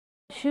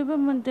शुभ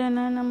मध्याह्न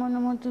नमो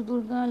नमो तो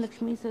Durga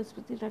Lakshmi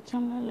Saraswati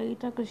रक्षामला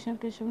Lalita Krishna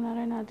Keshav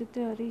Narayan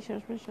Aditya Hari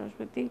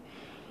Saraswati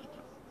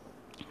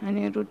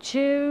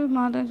Anirudh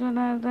Mother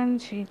Jonathan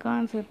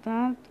Shrikant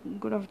Siddharth.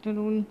 Good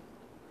afternoon.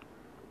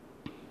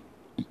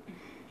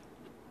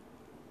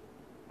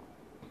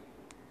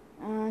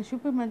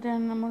 Shubh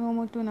Madhyana Namo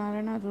Namo to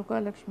Narayana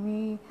Durga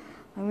Lakshmi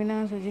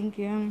Avinash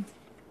Ajinkya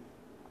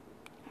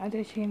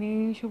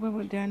Adeshini. Shubh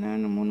Madhyana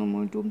Namo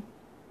Namo to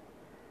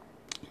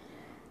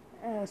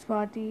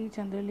Swati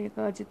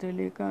Chandralekha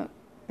Chitralekha.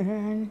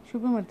 And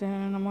Shubh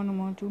Madhyana Namo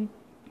Namo to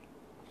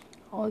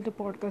all the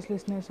podcast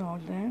listeners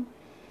out there.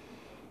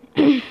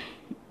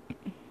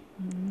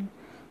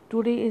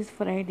 Today is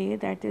Friday,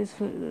 that is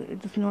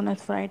it is known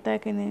as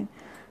Freitag in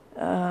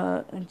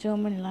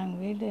German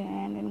language,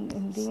 and in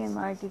Hindi and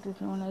Marathi it is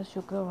known as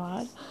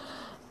Shukravar,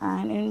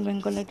 and in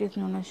Bengal it is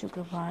known as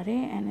Shukravare,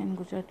 and in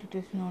Gujarati it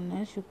is known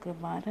as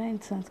Shukravara, in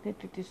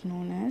Sanskrit it is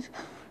known as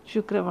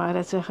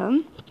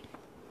Shukravarasaha.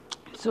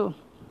 So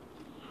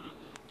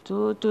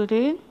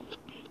today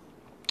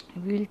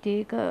we'll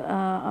take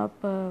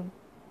up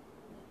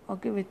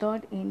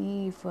without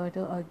any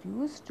further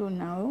ado. So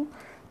now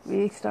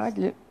we start.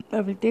 I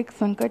will take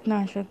Sankat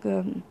Nashak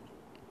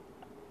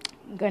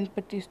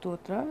Ganpati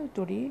Stotra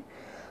today,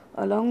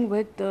 along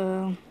with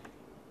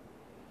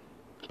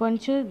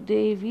Pancha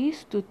Devi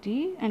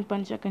Stuti and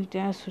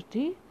Panchakantya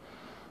Stuti.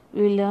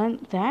 We will learn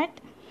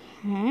that,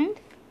 and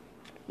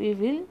we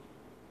will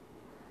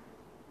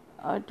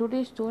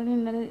today's story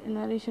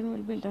narration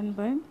will be done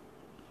by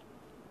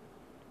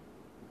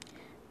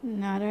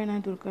Narayana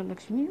Durga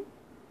Lakshmi.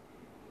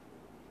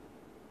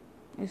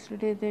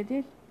 Yesterday they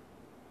did.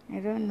 I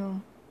don't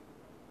know.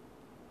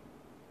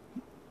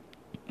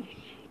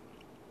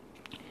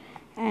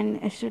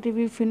 And yesterday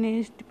we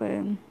finished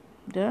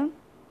the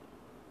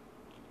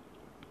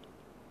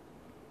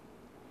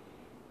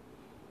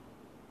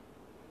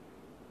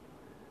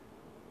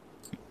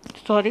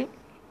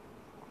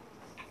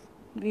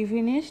we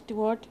finished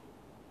what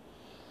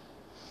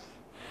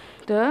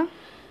the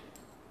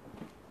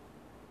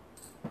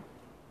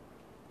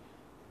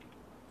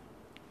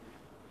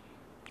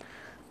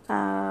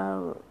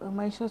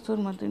Mahishasur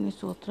Mardini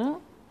Stotra,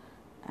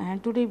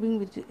 and today being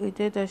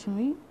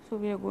Vijayadashami, so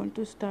we are going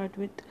to start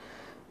with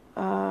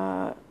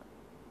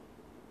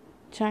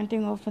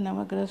chanting of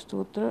Navagraha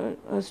Stotra,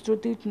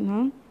 Stuti,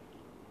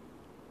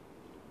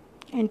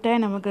 entire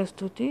Navagraha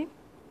Stuti,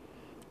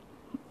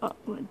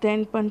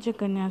 then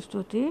Panchakanya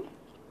Stuti,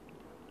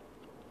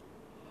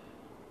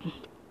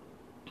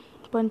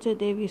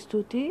 Panchadevi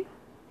Stuti,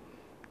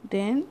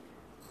 then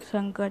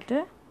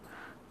Sankata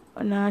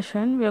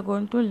Nashan. We are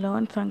going to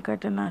learn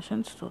Sankata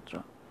Nashan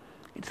Stotra.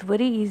 It's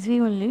very easy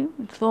only.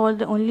 It's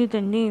only the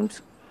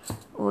names.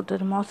 Oh, the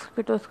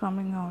mosquito is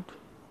coming out.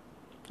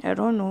 I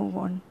don't know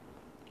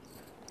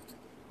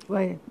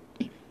why.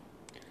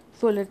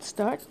 So let's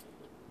start.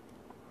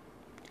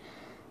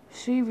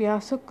 Sri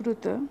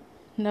Vyasakruta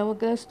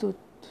Navagraha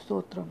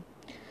Stotram.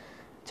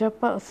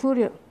 Japa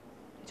Surya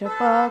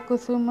Japa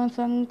Kusuma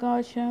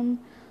Sankasham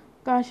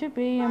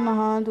Kashapeya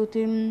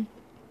Mahadutim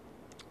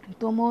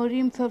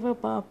Tomorim Sarva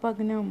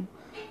Papagnam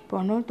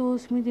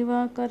Panotosmi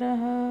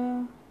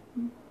Divakaraha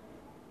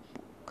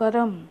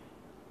Karam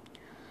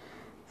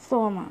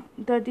Soma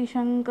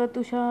Dadishanka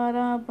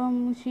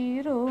Tusharabam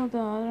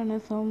Shirodharana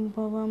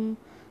Sambhavam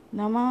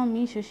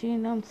Namami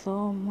Shashinam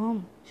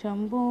Somam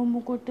Shambho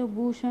Mukutta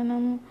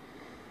Bhushanam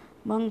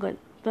Mangal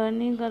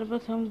Tarni Garbha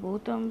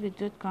Sambhutam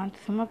Vidyut Kanti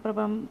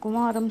Samaprabham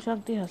Kumaram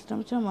Shakti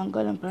Hastam Cha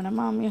Mangalam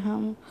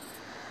Pranamamyaham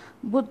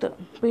Buddha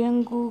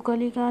Priyangu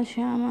Kalika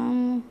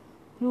Shyamam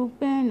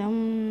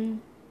Rupenam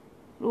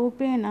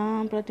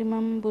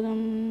Pratimam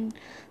Buddham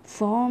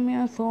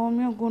Somya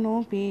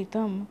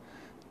Gunopetam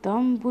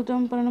Tam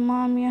Buddham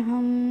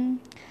Pranamamyaham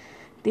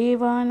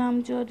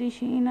Devanam Cha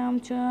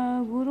Rishinam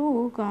Cha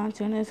Guru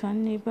Kanchana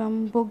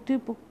Sannipam Buddhi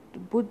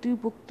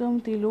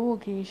Bhuktam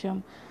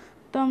Tilokesham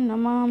Tam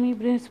Namami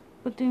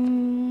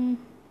Brihaspatiam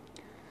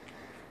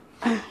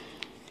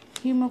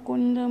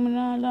Himakunda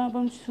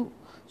Manalabam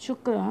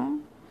Shukra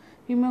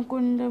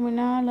Himakunda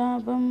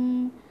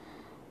Manalabam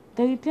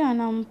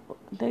Daityanam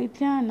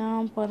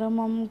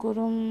Paramam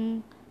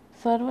Gurum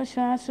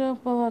Sarvashastra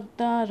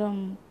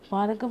Pavaktaram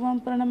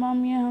Bhargavam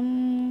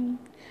Pranamamyaham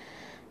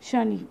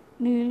Shani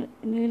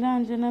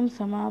Nilanjanam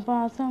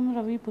Samabhasam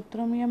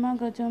Raviputram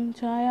Yamagajam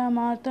Chaya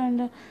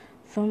Martanda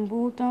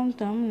Sambhutam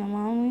Tam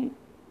Namami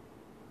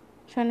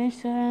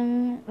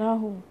Shanisharan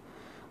Rahu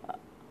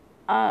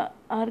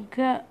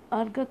Arga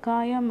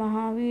Kaya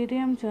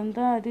Mahaviryam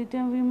Chanda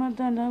Adityam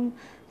Vimardanam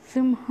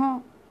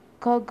Simha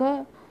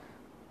Kaga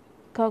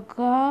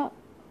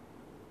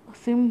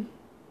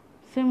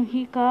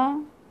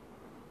Simhika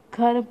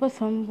Garbha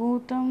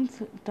Sambhutam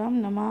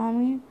Tam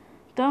Namami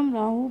Tam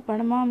Rahu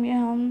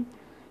Pranamamyaham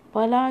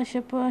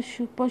Palasha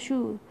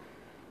Pashu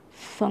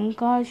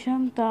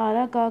Sankasham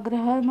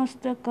Tarakagraha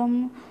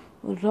Mastakam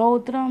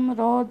Raudram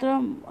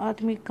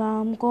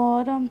Atmikam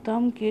Gauram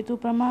Tam Ketu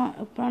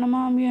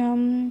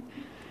Pranamamyaham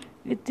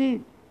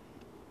Iti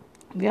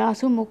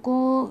Vyasu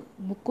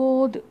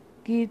Mukod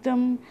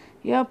गीतं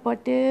य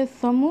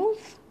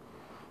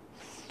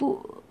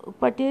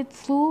पठेत्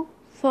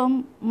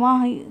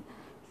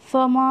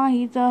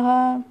समाहितः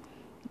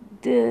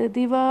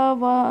दिवा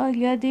वा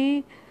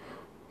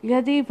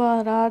यदि वा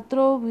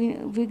रात्रौ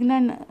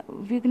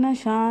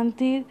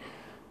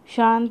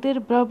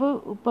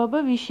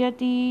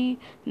शान्तिर्भविष्यति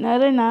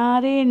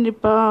नरनारे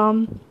नृपां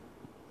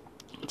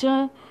च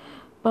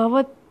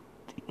भवेत्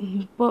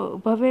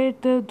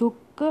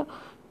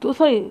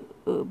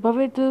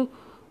भवेत्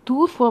तु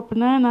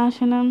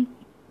स्वप्ननाशनम्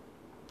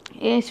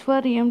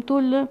ऐश्वर्यं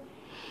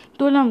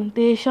तुलं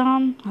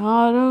तेषाम्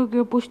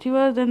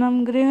आरोग्यपुष्टिवर्धनं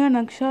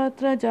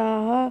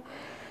गृहनक्षत्रजाः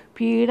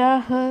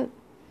पीडाः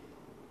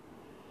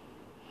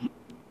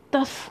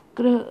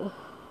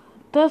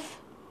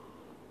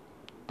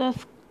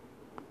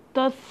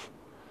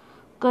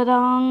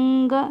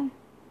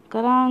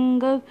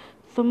कराङ्ग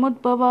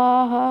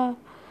समुद्भवाः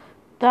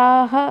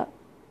ताः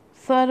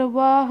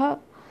सर्वाः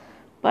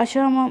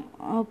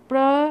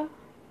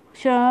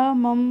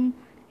प्रशमं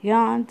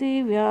यान्ति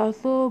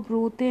व्यासो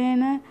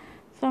ब्रूतेन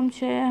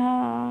संशयः.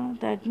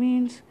 That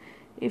means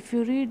if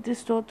you read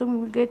this stotram, you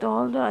will get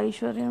all the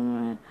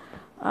Aishwaryam,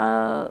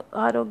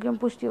 Arogyam,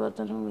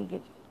 Pushtivartanam will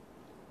get.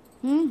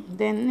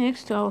 Then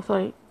next,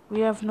 we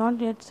have not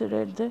yet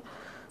read the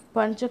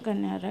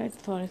Panchakanya, right?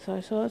 Sorry.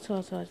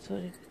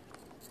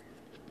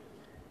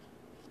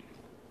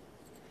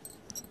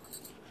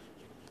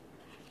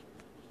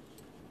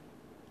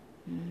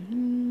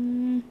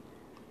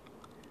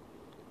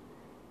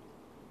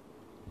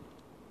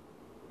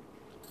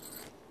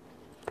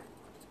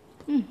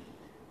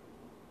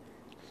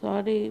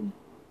 Sorry.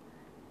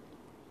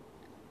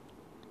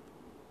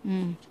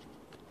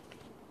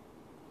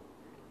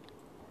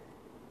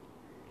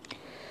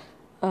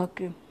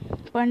 Okay.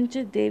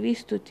 Panch Devi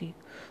Stuti.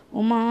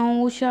 Uma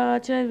Usha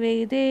cha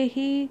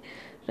Vaidehi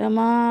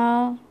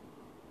Rama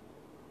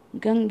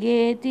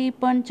Gangeti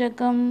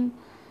Panchakam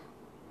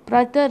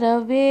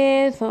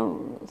Pratarave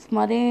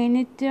Smare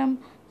Nityam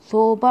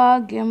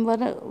Sobhagyam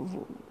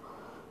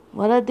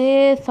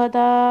Varade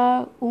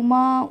Sada.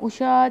 Uma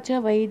Usha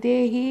cha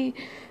Vaidehi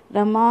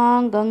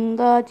Rama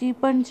Gangati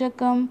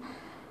Panchakam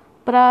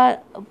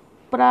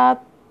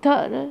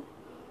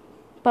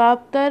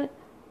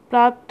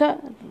Praptar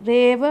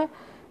Reva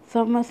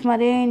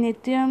Samasmare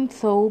Nityam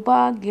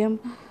Saubhagyam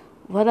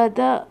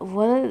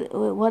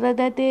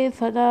Varadate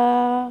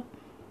Sada.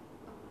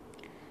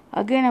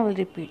 Again I will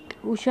repeat.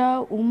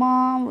 Usha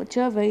Uma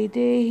cha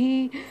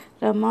Vaidehi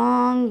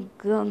Rama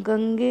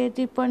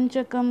Gangeti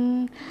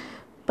Panchakam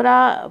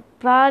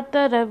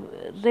Pratar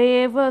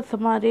Reva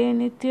Samare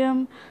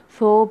Nityam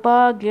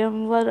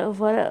Saubhagyam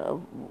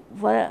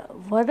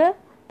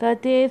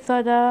Varadate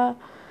Sada.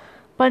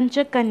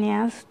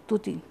 Panchakanya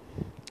Stuti.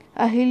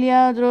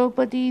 Ahilya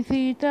Draupadi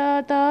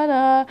Sita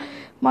Tara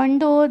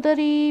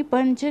Mandodari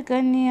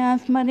Panchakanya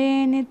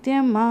Smare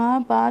Nityam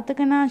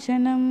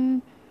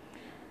Mahapatakanasanam.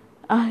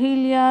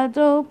 Ahilya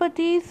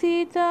Draupadi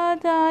Sita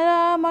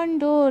Tara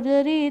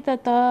Mandodari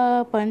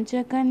Tata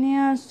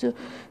Panchakanya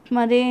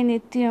Smare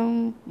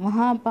Nityam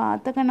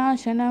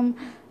Mahapatakanasanam.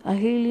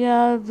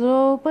 Ahilya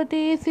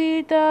Draupadi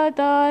Sita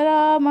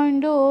Tara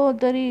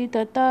Mandodari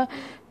Tata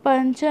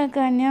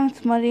Panchakanya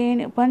Smare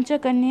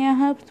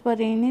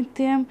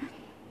Nityam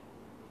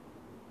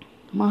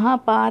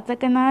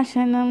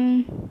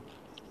Mahapatakanasanam.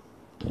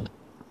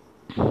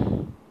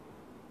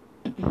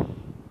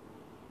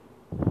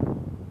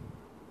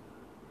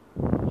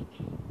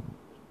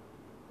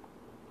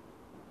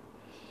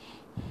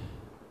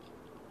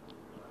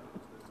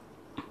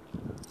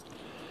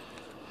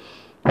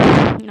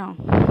 Now,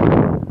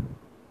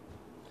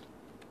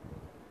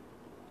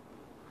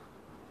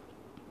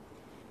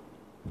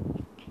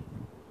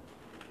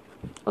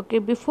 okay,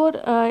 before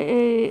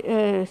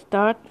I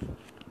start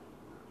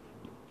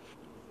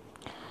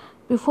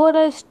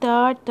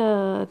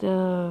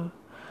the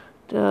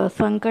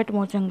Sankat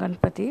Mochan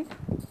Ganpati,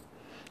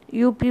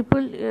 you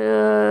people,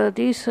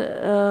 this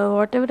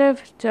whatever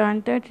I've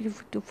chanted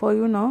for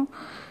you now,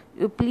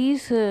 you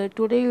please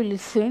today you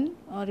listen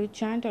or you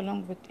chant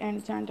along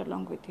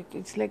with it.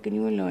 It's like a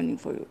new learning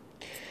for you.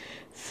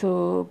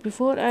 So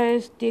before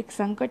I take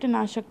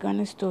Sankatanashak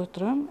Ganesh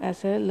Stotram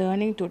as a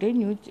learning today,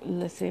 new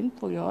lesson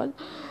for you all.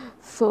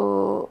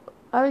 So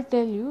I will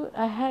tell you,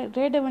 I had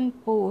read one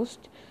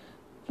post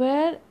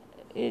where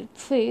it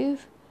says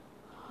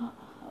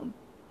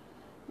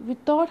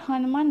without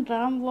Hanuman,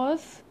 Ram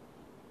was.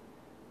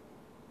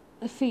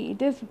 See,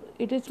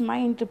 it is my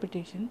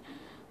interpretation.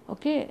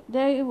 Okay,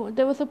 there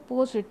was a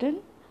post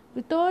written,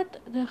 without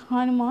the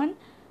Hanuman,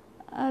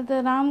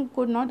 the Ram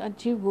could not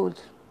achieve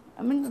goals.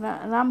 I mean,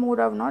 Ram would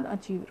have not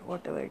achieved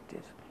whatever it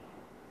is.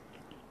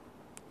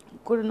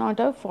 Could not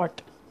have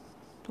fought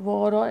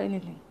war or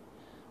anything.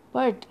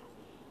 But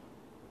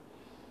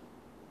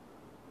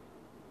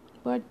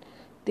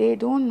they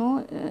don't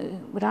know.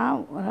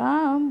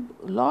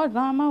 Lord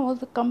Rama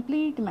was a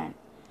complete man,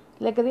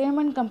 like a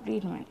Raymond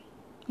complete man.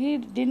 He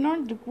did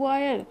not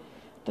require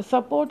the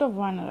support of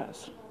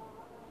Vanaras.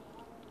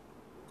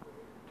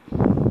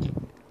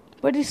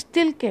 But he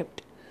still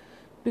kept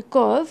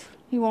because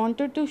he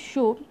wanted to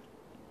show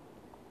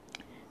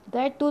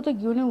that to the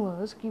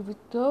universe कि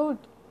without,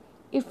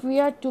 if we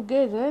are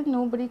together,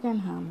 nobody can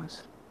harm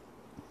us.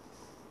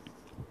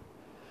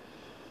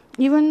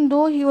 Even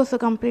though he was a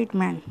complete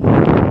man.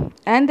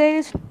 And there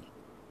is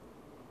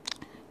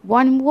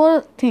one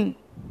more thing,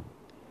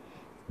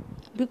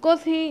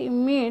 because he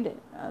made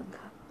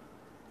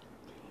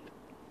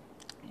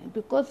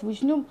because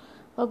Vishnu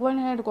Bhagwan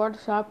had got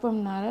sharp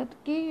from Narad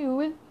कि you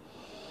will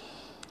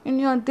in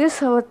your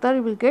this avatar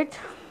you will get,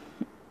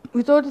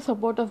 without the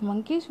support of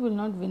monkeys you will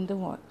not win the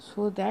war.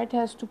 So that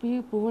has to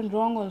be proven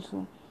wrong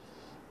also,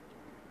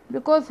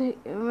 because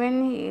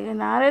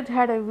Narad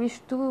had a wish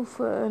to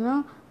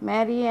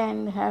marry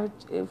and have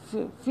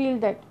feel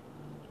that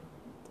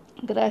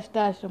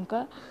Grahastha ashram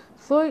ka,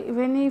 so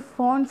when he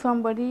found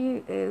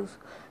somebody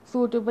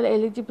suitable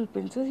eligible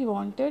princess, he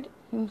wanted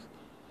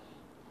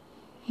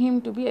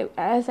him to be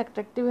as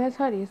attractive as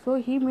Hari. So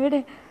he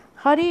made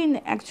Hari in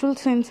actual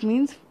sense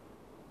means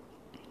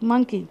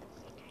monkey.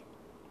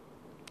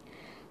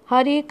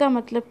 Hari का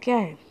मतलब क्या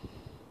है?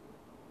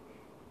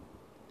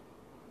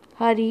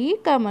 हरि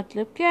का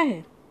मतलब क्या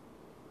है?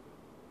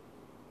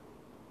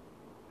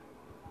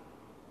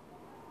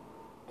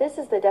 This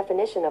is the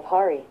definition of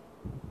Hari.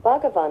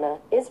 Bhagavana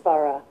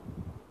Isvara.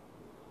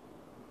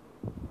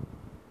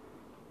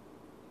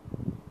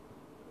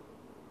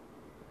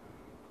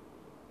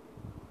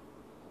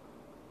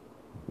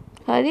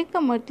 Hari का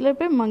मतलब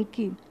है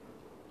monkey.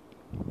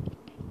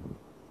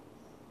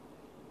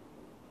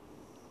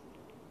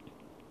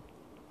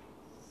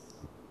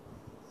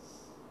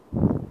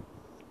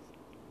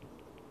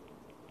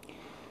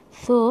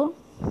 So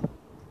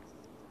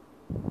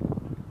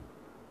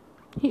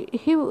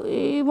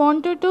he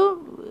wanted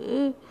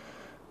to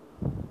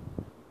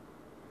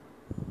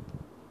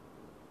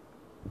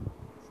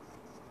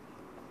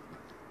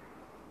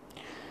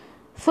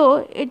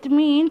so it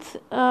means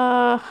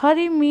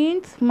Hari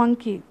means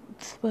monkey.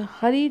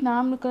 हरी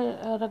नाम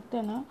रखते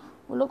हैं ना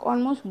वो लोग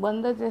ऑलमोस्ट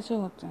बंदर जैसे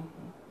होते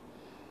हैं.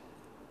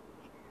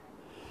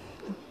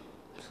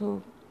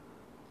 सो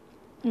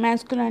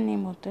मैस्कुलाइन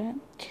नेम होता है.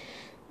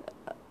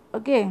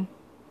 ओके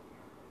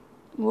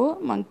वो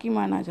मंकी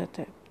माना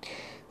जाता है.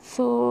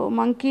 सो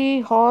monkey,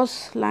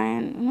 horse,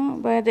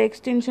 lion, by the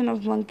extension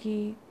of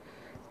monkey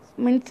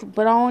means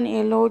brown,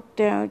 yellow,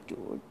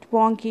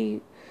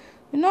 वॉन्की,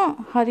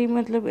 हरी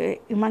मतलब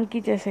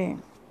मंकी जैसे है,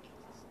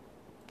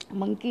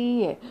 मंकी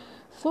ही है.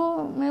 So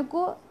मेरे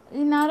को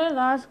in our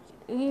ask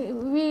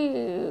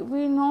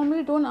we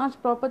normally don't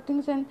ask proper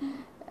things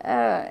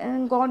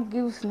and God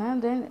gives na,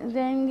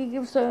 then he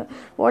gives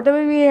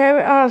whatever we have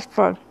asked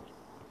for.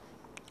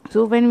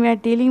 So when we are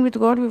dealing with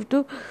God we have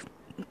to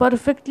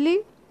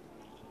perfectly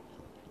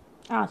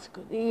ask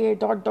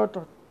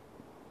dot.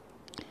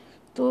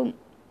 So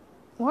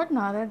what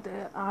Narad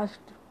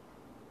asked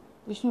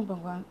Vishnu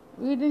Bhagwan,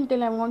 we didn't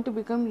tell I want to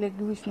become like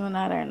Vishnu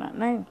Narayana.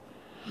 No,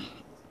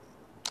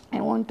 I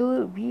want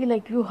to be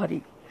like you,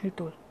 Hari, he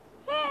told.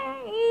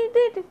 He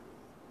did.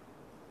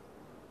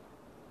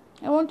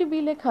 I want to be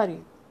like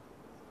Hari.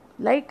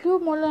 Like you,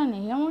 Mola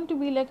nahi. I want to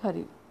be like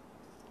Hari.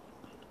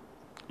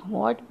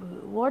 What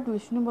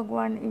Vishnu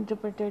Bhagwan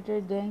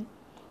interpreted then?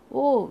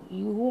 Oh,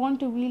 you want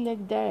to be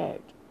like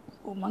that?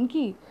 Oh,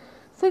 monkey.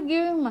 So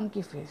give him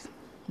monkey face.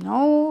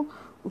 Now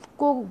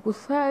उसको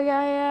गुस्सा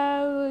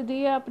आया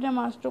दिया अपने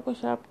master को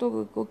शाप, तो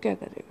वो क्या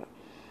करेगा?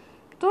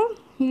 तो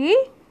he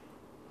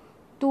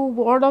to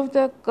ward off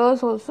the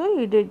curse also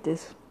he did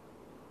this.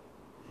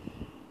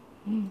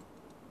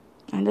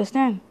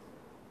 Understand?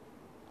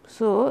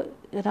 So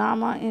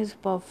Rama is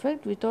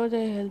perfect. Without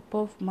the help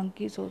of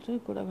monkeys also he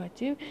could have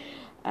achieved.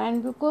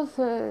 And because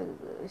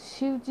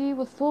Shivji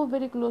was so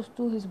very close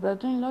to his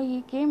brother-in-law,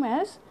 he came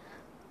as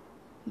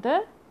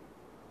the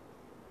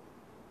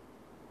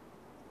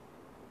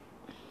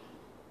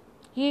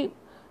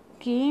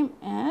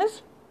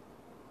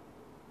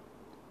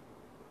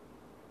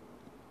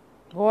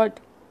what?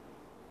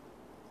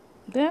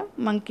 The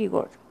monkey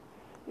god.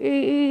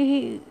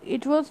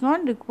 It was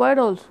not required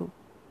also,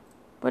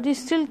 but he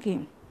still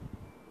came.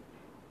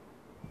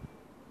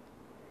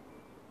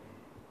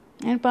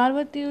 And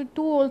Parvati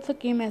too also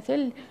came as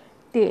a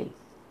tail.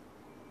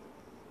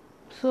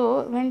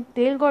 So when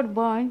tail got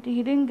burnt,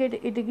 it didn't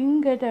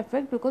get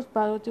effect because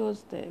Parvati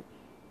was there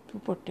to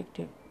protect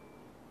him.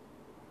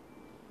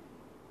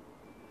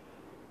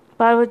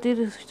 Parvati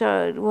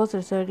was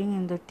residing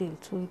in the tail,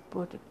 so it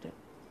protected.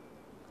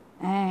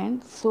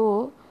 And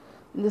so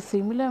in the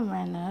similar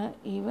manner,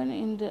 even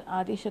in the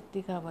Adi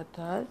Shakti ka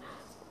avatar,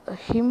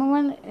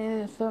 Himavan,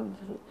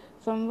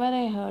 somewhere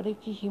I heard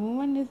that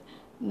Himavan is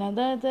none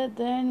other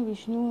than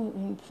Vishnu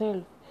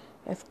himself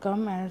has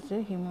come as a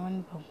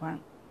Himavan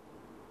Bhagwan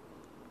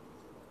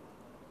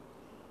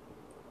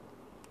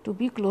to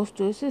be close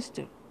to his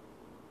sister.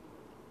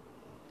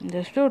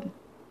 Understood?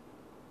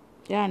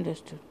 Yeah,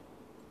 understood.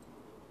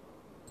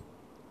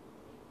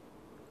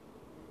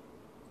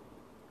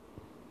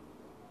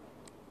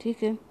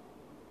 ठीक है.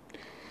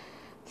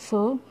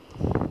 सो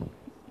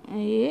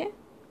ये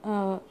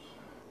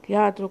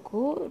याद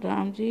रखो,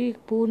 राम जी एक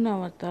पूर्ण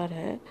अवतार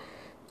है,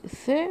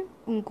 इससे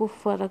उनको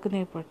फर्क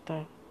नहीं पड़ता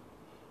है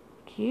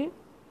कि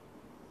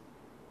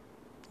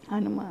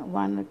हनुमान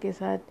वानर के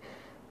साथ.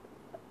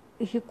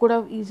 He could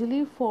have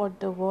easily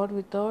fought the war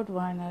without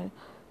Vanar,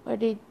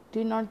 but he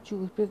did not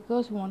choose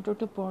because he wanted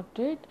to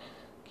portray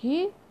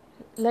he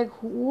like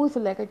who is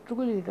like a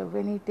true leader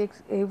when he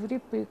takes every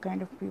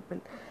kind of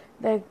people.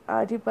 Like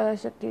Adi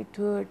Parashakti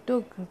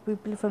took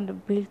people from the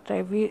Bhil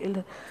tribe. We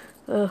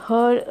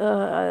heard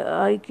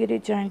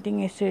Aikiri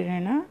chanting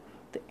yesterday, na?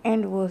 The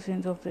end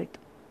versions of it.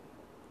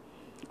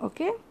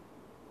 Okay?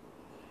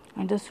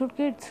 Understood,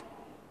 kids?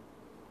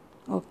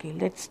 Okay,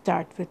 let's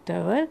start with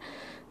our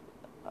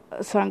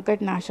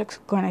संकट नाशक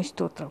गणेश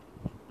स्तोत्र.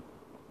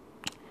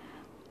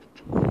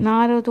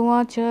 नारद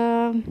उवाच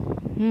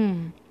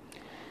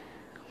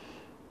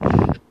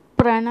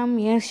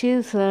प्रणम्य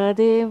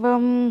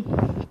सदेवं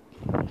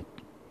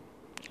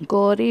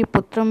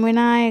गौरीपुत्रं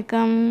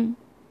विनायकं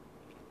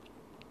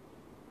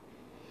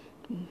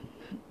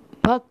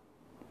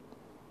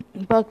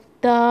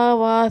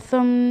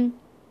भक्तावासं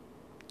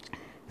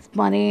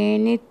स्मरे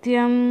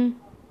नित्यं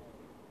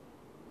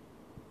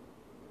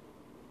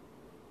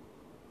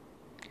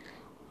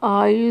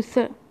आयुष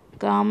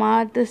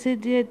कामार्थ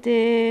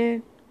सिद्ध्यते.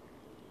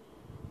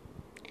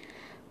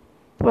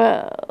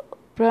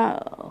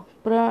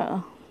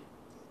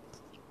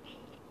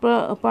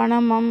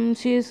 प्रणमं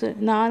शीर्ष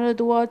नारद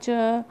उवाच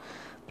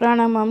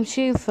प्रणमं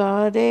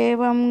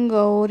शीर्षदेवं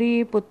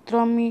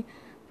गौरीपुत्रं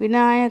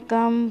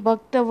विनायकं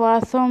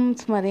भक्तवासं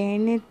स्मरे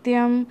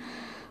नित्यं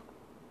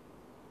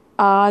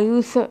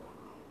Ayush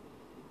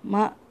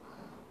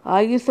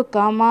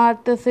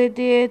कामार्थ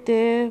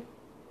सिद्ध्यते.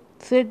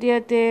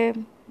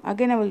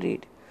 Again I will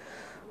read.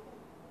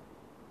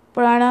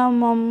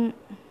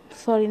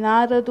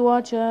 Narad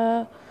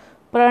Uvacha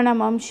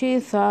Pranamam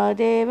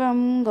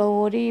Devam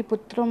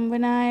Gauriputram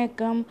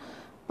Vinayakam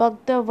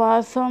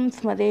Bhaktavasam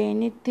Smare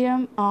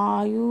Nityam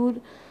Ayur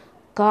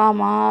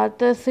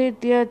Kamata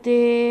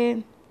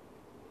Siddhyate.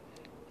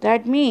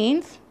 That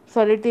means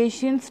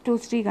salutations to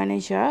Sri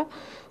Ganesha,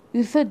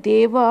 is a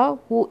deva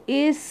who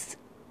is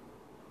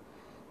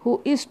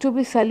to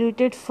be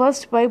saluted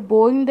first by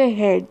bowing the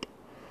head,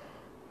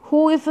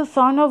 who is the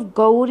son of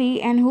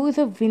Gauri and who is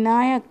a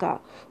Vinayaka,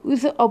 who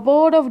is the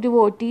abode of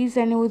devotees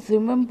and who is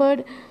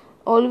remembered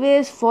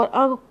always for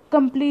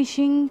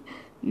accomplishing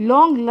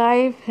long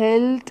life,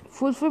 health,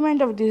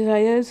 fulfillment of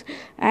desires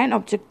and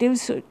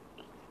objectives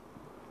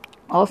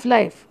of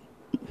life.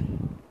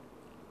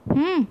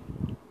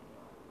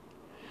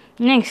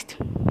 Next.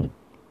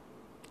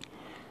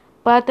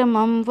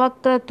 Patamam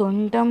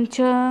Vakratundam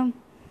Cha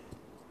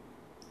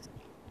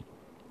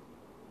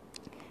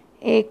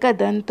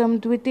एकदंतं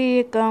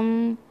द्वितीयकं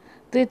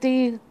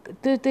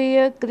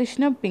तृतीय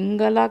कृष्ण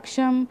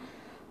पिंगलाक्षं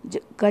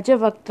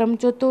गजवक्त्रं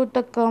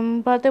चतुर्थकं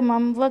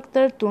प्रथमं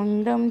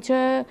वक्रतुण्डं च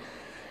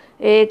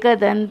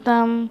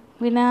एकदन्तं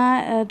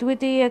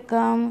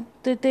द्वितीयकं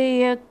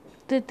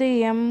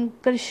तृतीयं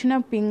कृष्ण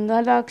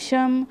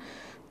पिंगलाक्षं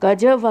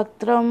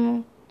गजवक्त्रं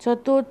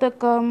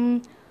चतुर्थकं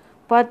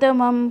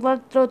प्रथमं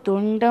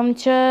वक्रतुण्डं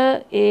च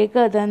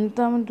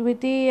एकदन्तं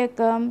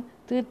द्वितीयकं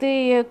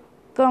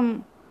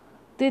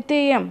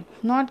Tritiyam,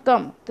 not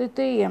come,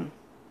 Tritiyam.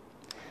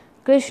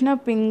 Krishna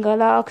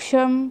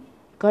Pingalaksham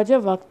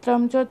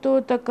Gajavaktram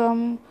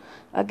Chaturtakam.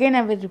 Again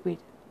I will repeat.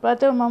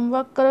 Pratamam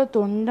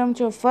Vakratundam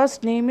Cha.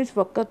 First name is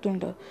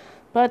Vakratunda.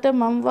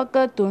 Pratamam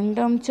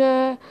Vakratundam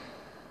Cha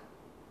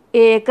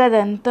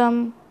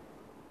Ekadantam.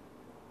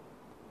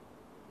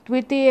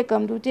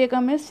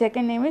 Dvitiyakam is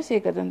second name is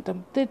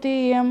Ekadantam.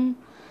 Tritiyam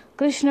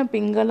Krishna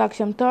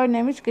Pingalaksham. Third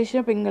name is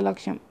Krishna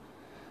Pingalaksham.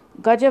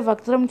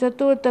 Gajavaktram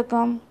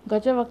Chaturtakam.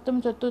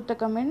 Gajavaktram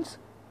Chaturtakam means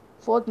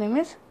fourth name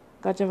is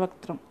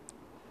Gajavaktram.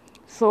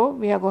 So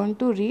we are going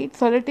to read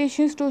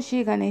salutations to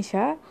Sri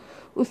Ganesha,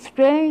 whose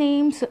spell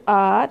names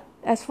are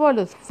as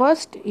follows.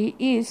 First, he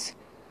is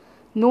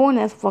known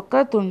as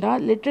Vakratunda,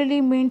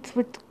 literally means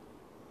with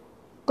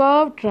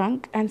curved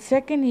trunk, and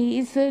second, he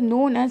is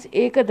known as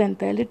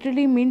Ekadanta,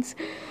 literally means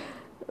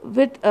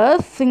with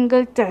a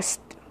single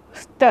tusk.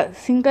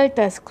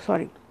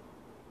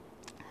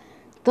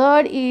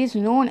 Third is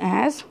known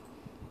as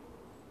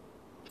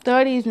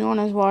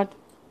what?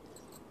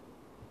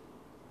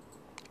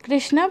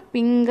 Krishna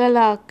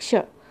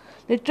Pingalaksha,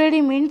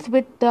 literally means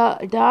with the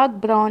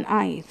dark brown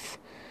eyes.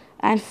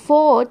 And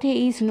fourth,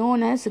 he is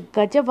known as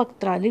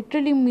Gajavaktra,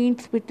 literally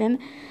means with an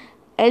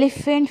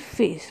elephant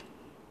face.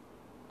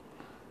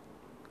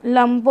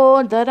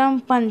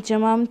 Lambodharam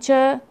Panchamam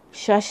cha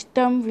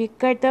Shashtam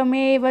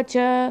Vikatameva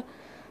cha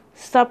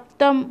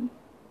Saptam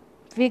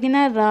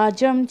Vigna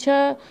Rajam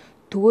cha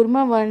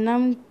Dhurma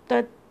Varnam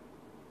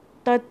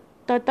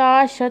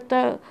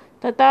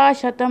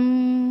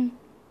Tatashatam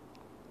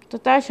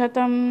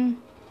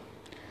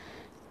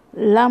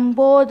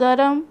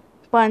Lambodharam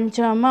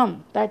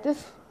Panchamam, that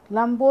is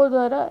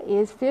Lambodhara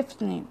is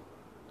fifth name.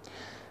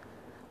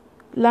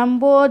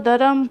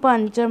 Lambodharam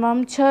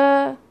Panchamam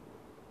cha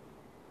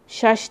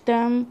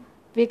Shashtam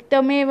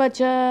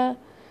Viktamevacha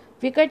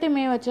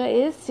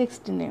is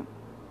sixth name.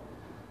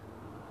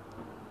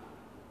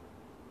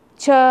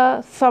 च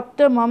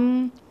सप्तमं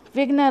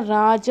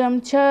विघ्नराजं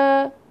च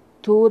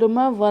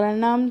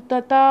धूर्मवर्णं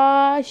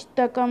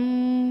तथाष्टकं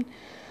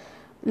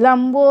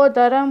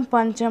लंबोदरं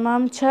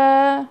पंचमं च,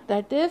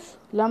 that is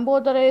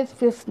Lambodara is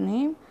fifth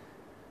name.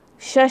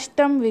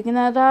 Shashtam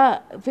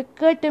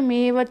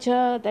Vikatamev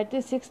cha, that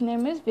is sixth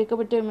name is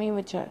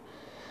Vikatamev cha.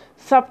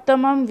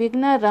 Saptamam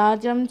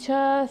Vignarajam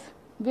cha,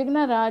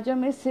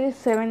 Vignarajam is his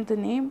seventh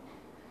name.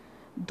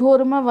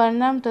 Dhurma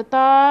Varnam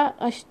Tata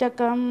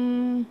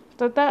Ashtakam,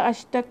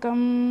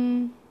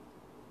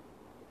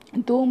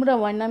 Dhumra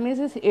Varnam is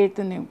his eighth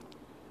name.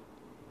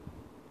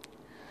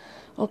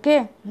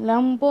 Okay,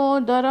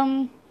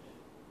 Lambodaram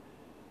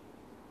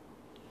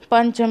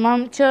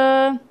Panchamam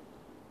cha,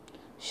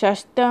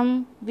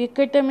 Shashtam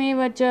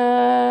Vikatamev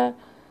cha,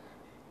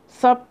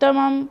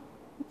 Saptamam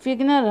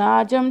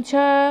Vignarajam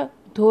cha,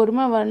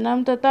 Dhurma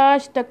Varnam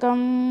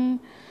Tathashtakam.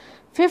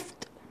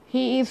 Fifth,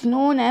 he is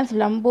known as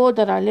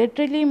Lambodara,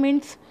 literally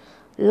means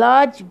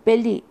large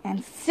belly.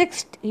 And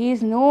sixth, he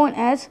is known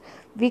as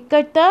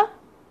Vikata.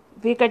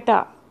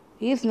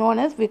 He is known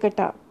as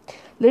Vikata,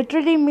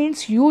 literally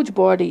means huge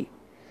body.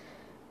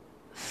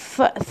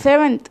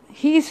 Seventh,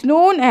 he is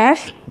known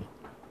as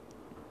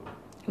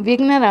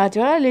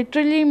Vignaraja,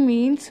 literally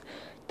means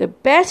the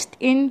best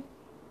in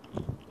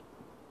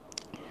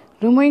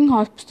removing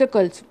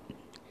obstacles.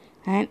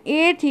 And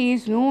eighth, he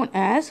is known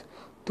as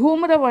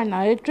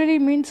Dhumravarna, literally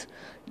means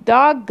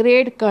dark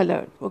grey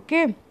color.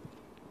 Okay.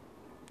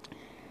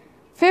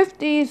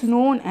 Fifth is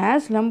known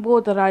as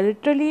Lambodara,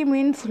 literally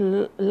means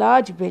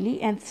large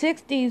belly. And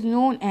sixth is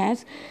known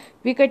as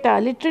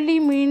Vikata, literally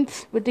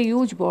means with a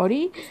huge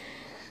body.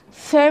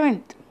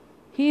 Seventh,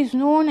 he is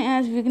known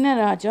as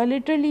Vignaraja,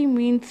 literally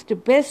means the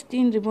best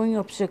in removing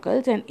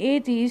obstacles. And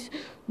eighth is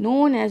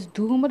known as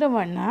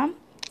Dhumravarna,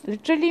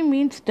 literally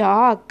means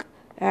dark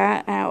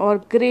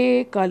or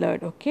grey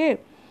colored. Okay.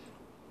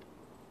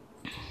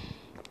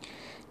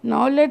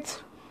 Now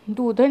let's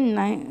do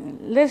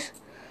let's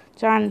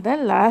chant the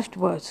last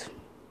verse.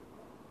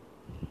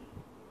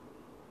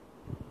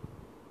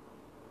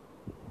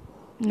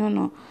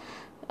 No.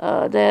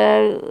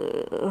 There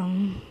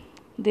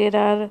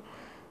are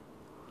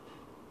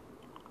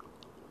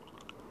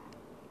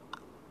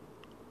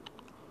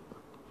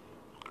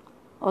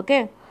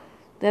okay.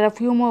 There are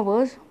few more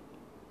words.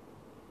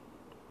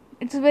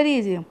 It's very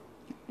easy.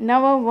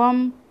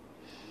 Navavam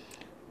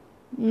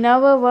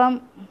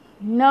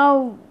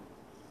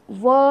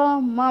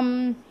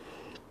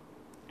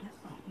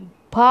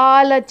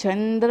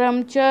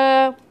Bhalachandram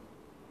cha,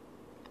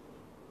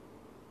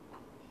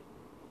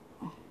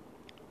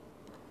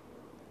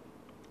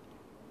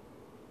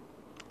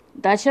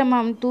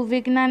 Dashamam tu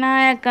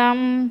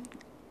Vignanayakam.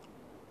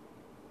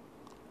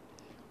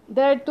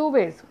 There are two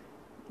ways.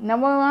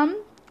 Navavam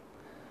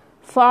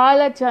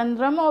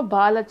Phalachandram or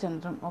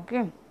Bhalachandram.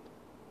 Okay.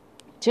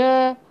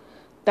 Cha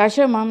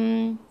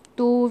Dashamam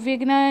tu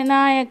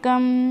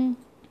Vignanayakam.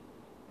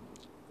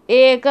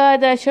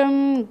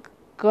 Ekadasham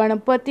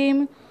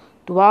Ganapatim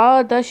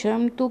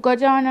Dvadasham tu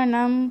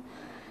Gajananam.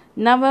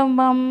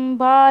 Navamam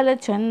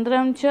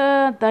Balachandram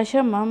cha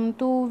Dashamam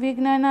tu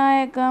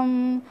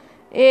Vignanayakam.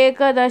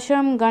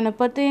 Ekadasham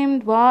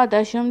Ganapatim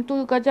Dvadasham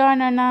tu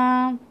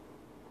Gajanana.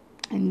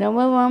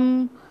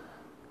 Navavam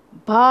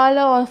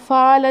Bala or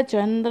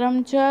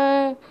Phalachandram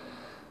cha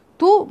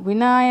tu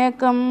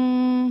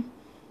Vinayakam.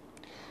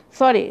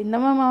 Sorry,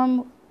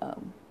 Navamam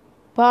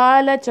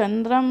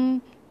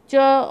Phalachandram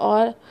cha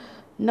or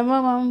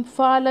Navamam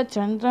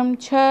Phalachandram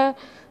cha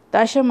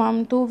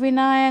Dashamam tu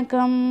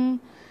Vinayakam.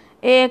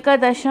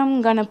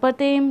 Ekadasham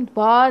Ganapatim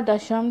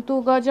Dvadasham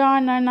tu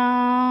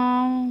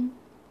Gajanana.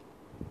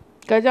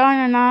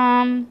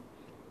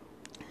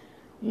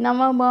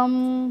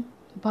 Navamam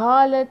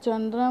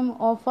Bhalachandram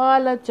or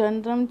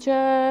Phalachandram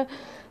cha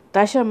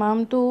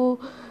Dashamam tu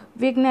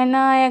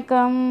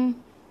Vignanayakam.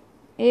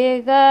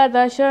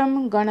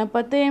 Ekadasham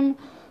Ganapatim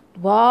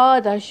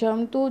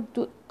Dvadasham tu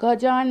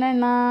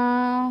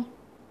Gajanana.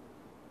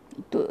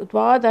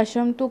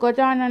 Dvadasham tu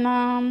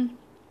Gajanana.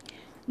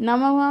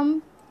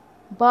 Namavam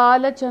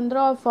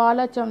Balachandra or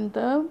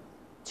Phalachandra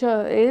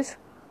cha is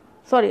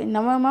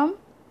Navamam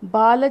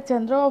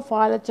Balachandra or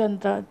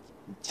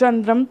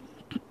Phalachandram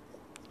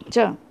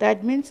cha.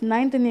 That means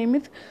ninth name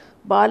is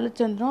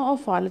Balachandra or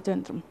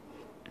Phalachandram.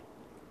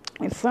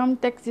 In some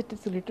text it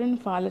is written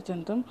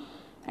Phalachandram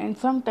and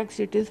some text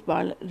it is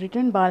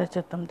written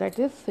Balachandram. That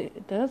is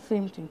the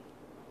same thing.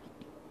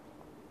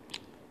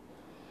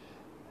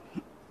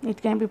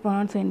 It can be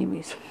pronounced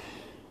anyways.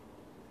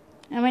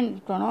 I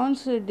mean,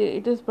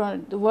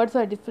 the words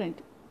are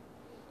different,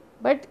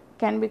 but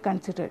can be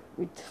considered.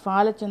 With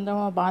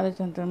Phalachandram or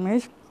Balachandram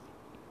is,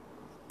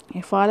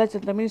 if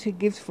Phalachandram means he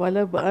gives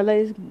Bala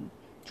is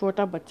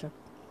Chota Bacha.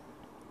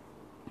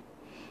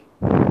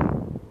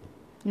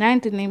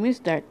 Ninth name is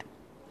that.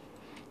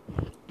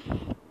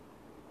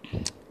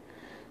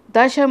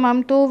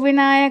 Dashamam tu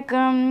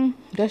Vinayakam.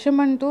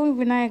 Dashamam tu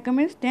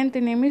Vinayakam is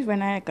 10th name is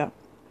Vinayaka.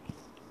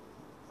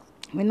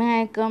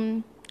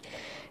 Vinayakam.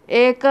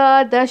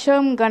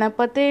 Ekadasham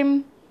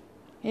Ganapatim.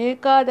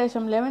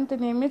 Ekadasham 11th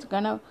name is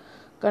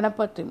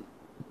Ganapati.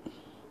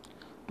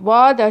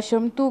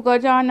 Dvadasham tu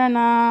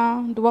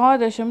Gajanana.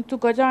 Dvadasham tu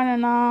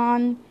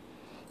Gajananan.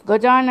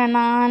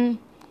 Gajananan.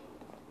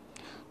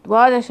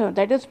 Dvadasham.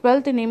 That is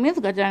 12th name is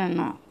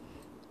Gajanana.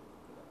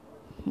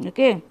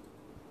 Okay.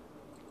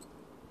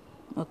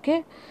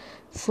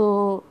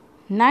 So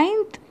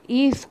 9th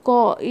is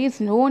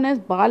known as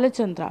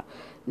Balachandra.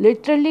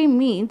 Literally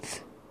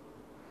means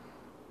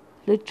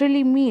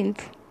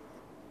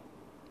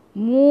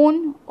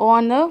moon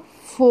on a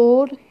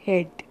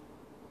forehead.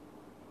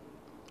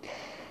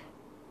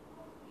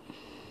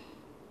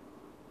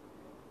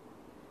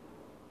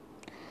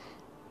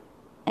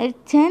 A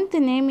 10th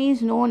name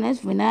is known as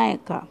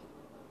Vinayaka.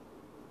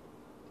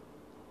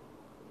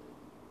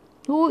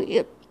 Who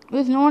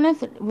is known as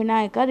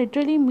Vinayaka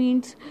literally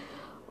means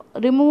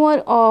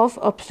remover of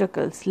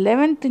obstacles.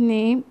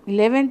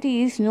 11th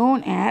is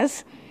known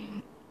as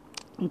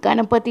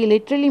Ganapati,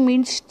 literally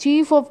means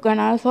chief of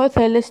Ganas or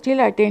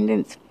celestial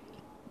attendants.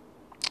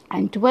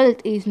 And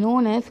 12th is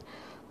known as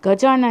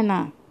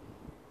Gajanana,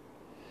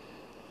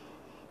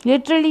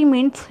 literally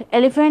means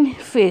elephant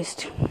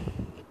faced.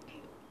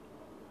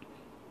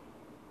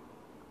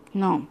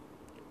 Now,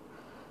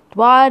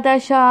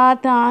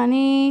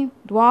 Dvadashaitani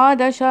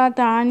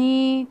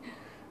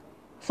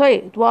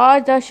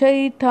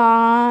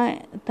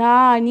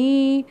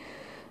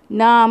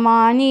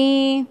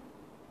namani.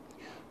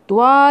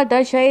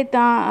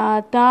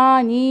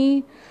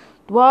 Dvadashaitani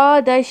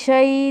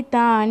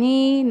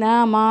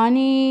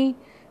namani.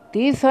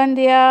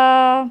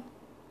 Tisandhya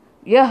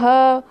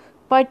yah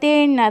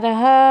pate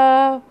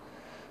naraha.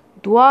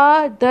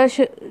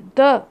 Dvadashat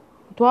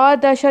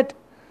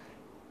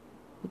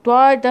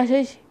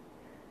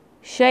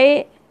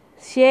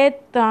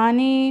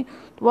shaitani.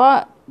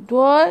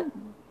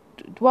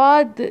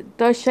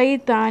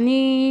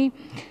 Dvadashaitani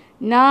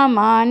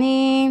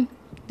namani.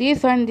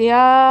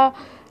 Tisandhya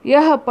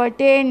yah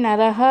pate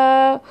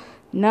naraha.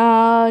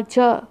 Na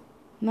cha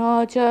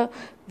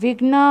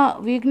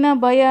vigna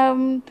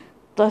bhayam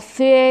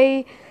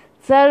tasya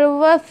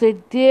sarva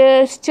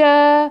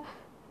siddhyascha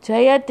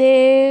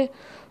jayate.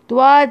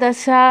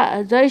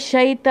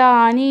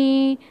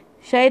 Dvadashaitani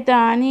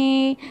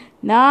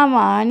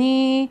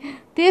namani.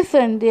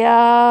 Tisandhya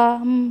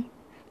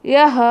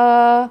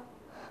yah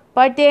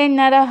pate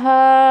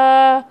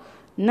naraha.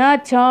 Na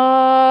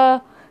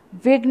cha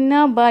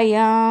vigna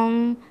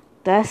bhayam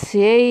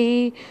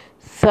tasya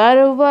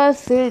sarva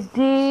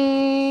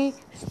siddhyascha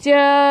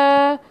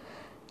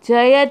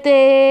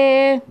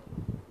jayate.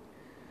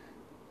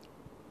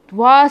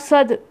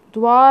 Dvasad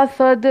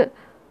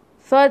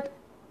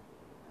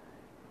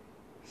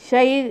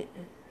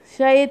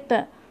shaita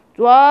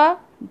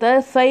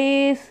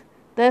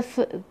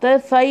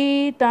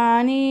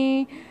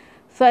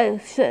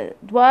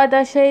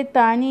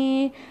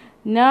dvadashaitani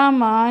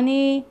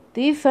namani.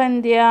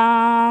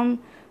 Tisandhyam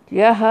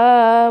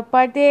yah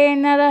pate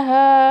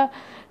naraha.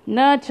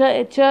 Na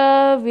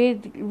cha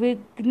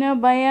vigna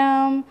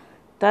bhayam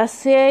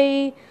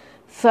tasya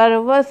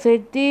sarva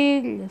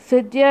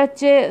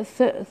siddhyascha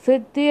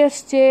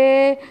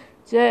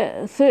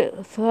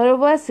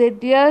sarva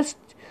siddhyascha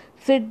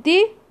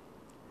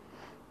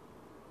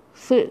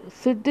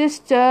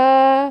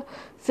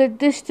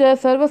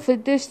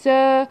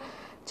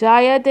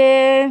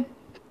jayate.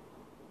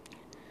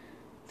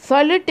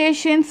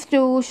 Salutations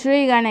to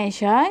Sri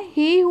Ganesha,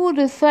 he who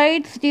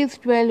recites these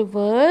 12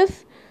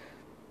 verses.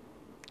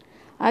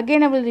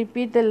 Again I will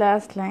repeat the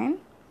last line.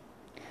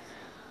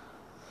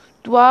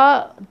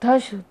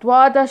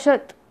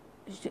 Dvadashat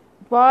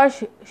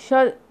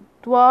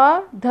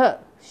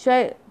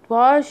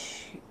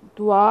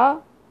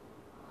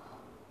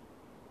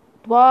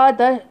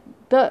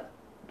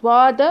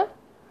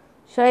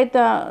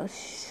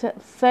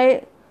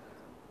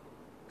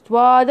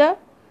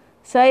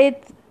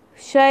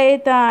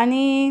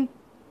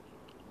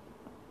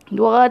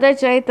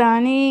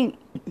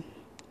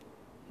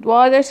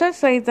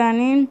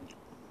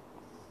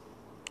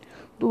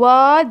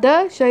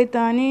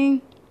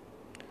shaitani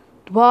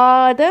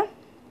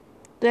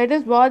that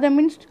is Dvada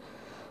means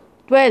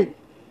 12.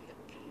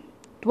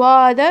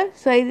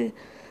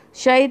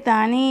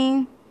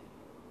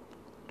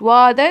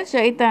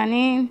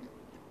 Shaitani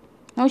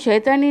no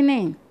shaitani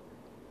nahi.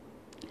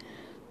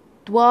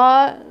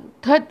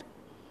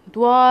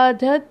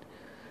 Dvadat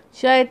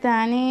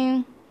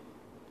shaitani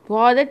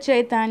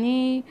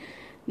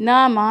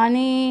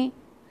namani.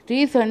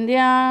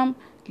 Tisandhyam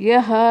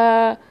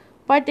yah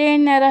pate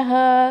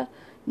naraha.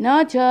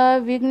 Na cha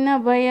vigna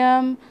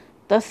bhayam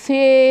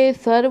tasya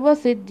sarva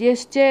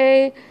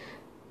siddhyascha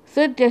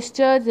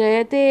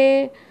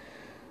jayate.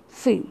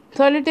 See,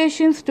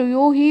 salutations to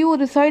you, he who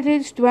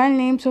recited 12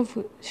 names of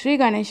Sri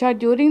Ganesha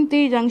during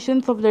 3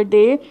 junctions of the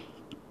day,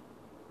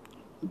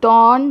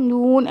 dawn,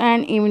 noon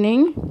and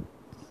evening.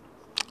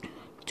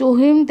 To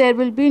him there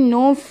will be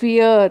no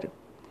fear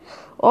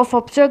of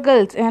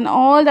obstacles, and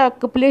all the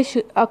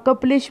accomplishments all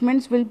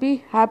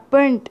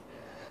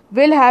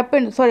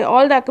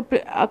the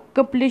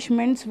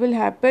accomplishments will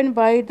happen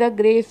by the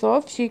grace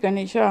of Sri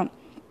Ganesha.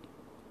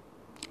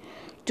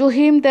 To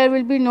him there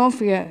will be no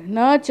fear.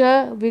 Na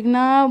cha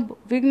vigna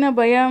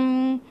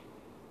bhayam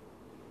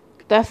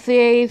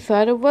tasye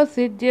sarva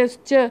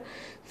siddhyascha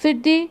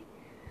siddhi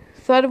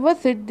sarva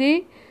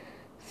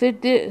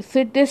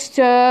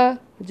siddhischa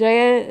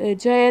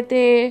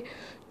jayate.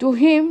 To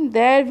him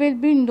there will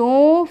be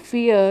no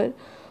fear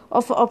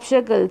of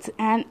obstacles,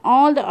 and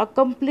all the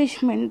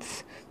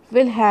accomplishments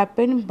will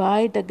happen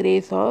by the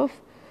grace of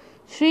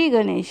Sri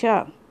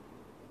Ganesha.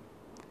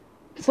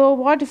 So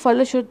what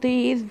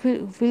Falashruti is,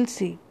 we'll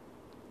see.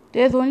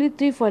 There's only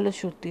 3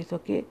 Falashrutis,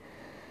 okay?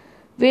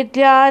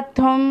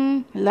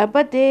 Vidyatham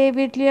labate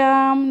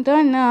vidyam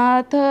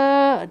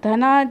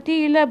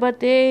dhanati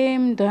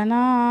labate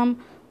dhanam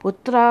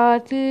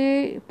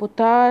putrati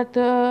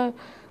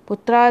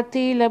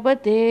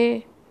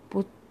labate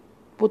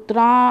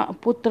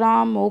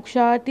putra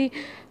mokshati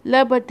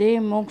labate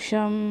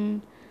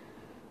moksham.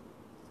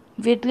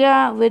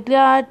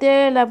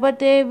 विद्याते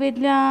लभते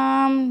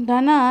विद्यां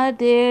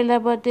धनाते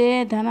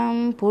लभते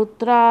धनं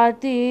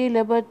पुत्राति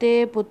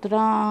लभते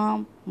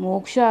पुत्रां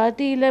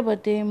मोक्षाति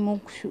लभते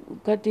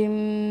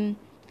मोक्षगतिं.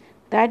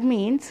 That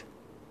means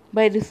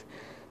by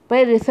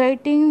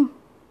reciting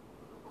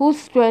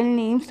whose 12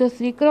 names the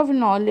seeker of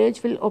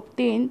knowledge will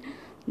obtain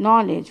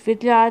knowledge.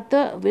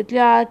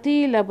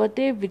 विद्याति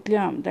लभते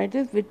विद्याम. That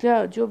is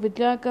विद्या, जो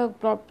विद्या का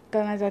प्राप्त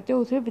करना चाहते हो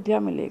उसे विद्या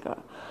मिलेगा.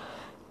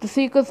 The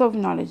seekers of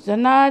knowledge.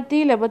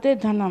 Dhanati labate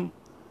dhanam.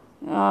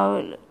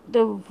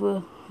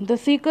 The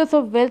seekers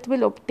of wealth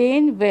will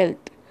obtain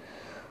wealth.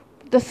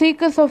 The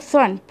seekers of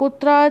son.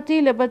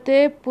 Putrati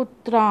labate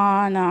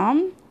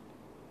putranam.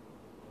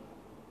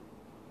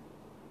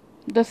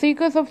 The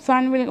seekers of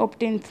son will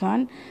obtain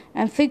son.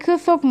 And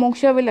seekers of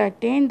moksha will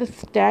attain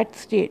that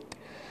state.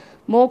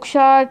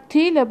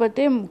 Moksharthi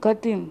labate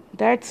gatim.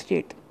 That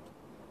state.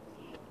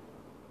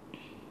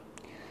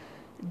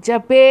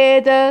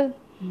 Japeda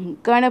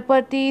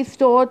Ganpati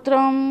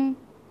stotram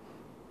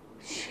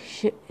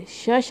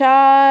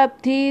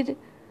शशाभिर्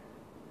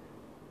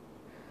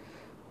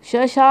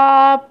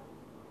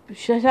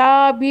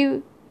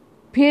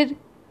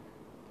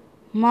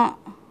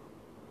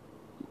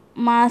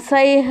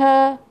मासैः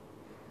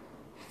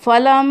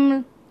फलं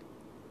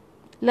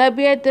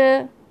लभ्यत.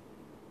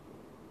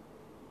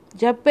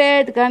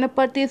 जपेत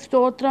गणपति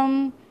स्तोत्रम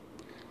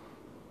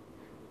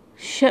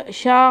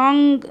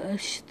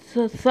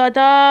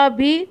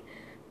सदाभि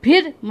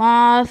फिर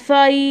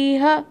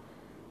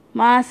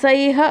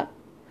मासैः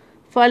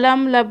फलं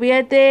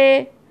लभ्यते.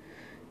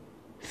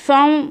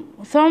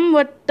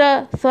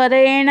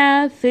 संवत्सरेण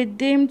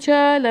सिद्धिं च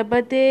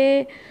लभते.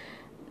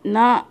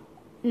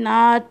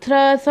 नात्र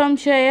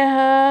संशयः.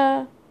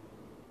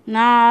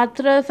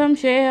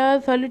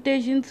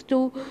 Salutations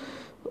to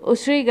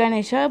Sri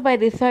Ganesha. By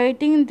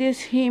reciting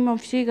this hymn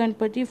of Sri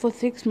Ganpati for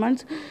 6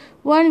 months,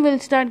 one will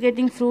start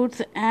getting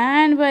fruits,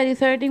 and by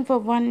reciting for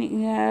 1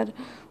 year,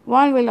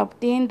 one will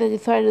obtain the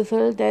desired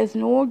result. There is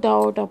no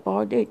doubt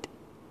about it.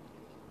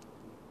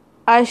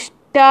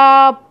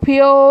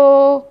 Ashtabhyo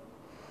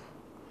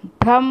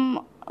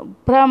brahmaneshcha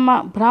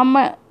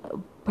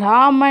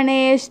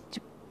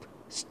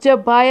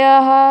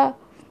bhayah.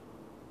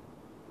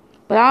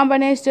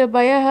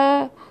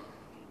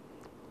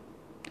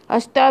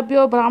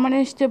 Ashtabhyo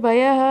brahmaneshcha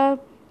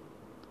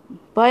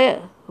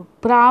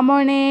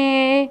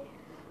brahmane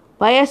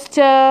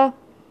bhayascha.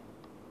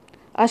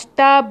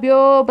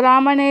 अष्टाभ्यो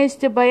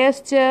ब्राह्मणेश्च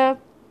भयश्च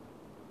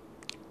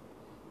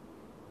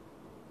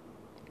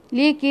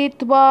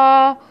लिखित्वा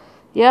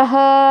यः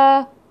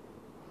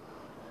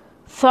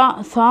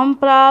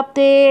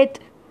संप्राप्तेत्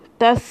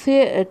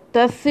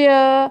तस्य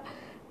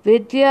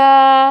विद्या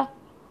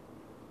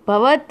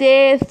भवते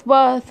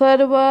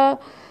सर्व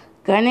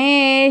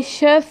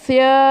गणेशस्य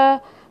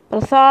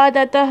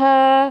प्रसादतः.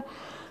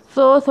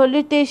 So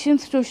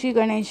salutations to Sri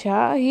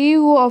Ganesha. He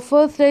who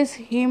offers these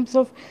hymns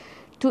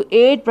to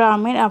 8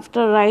 Brahmin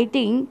after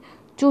writing,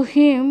 to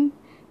him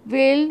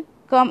will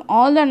come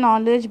all the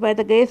knowledge by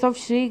the grace of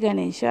Sri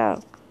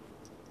Ganesha.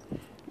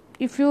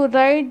 If you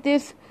write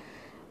this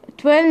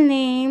 12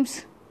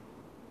 names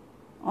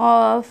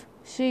of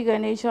Sri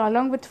Ganesha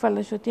along with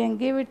Falashruti and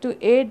give it to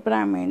 8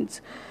 Brahmins,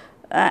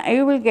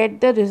 you will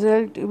get the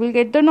result, you will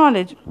get the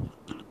knowledge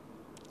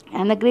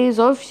and the grace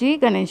of Sri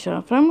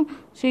Ganesha from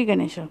Sri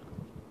Ganesha.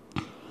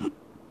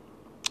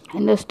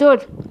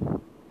 Understood?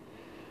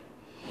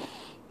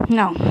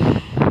 Now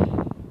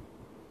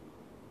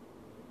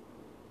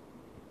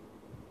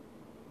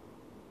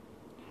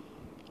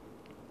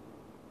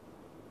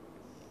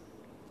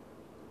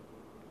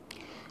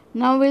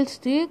we'll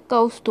see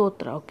Kau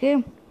Stotra,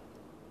 okay?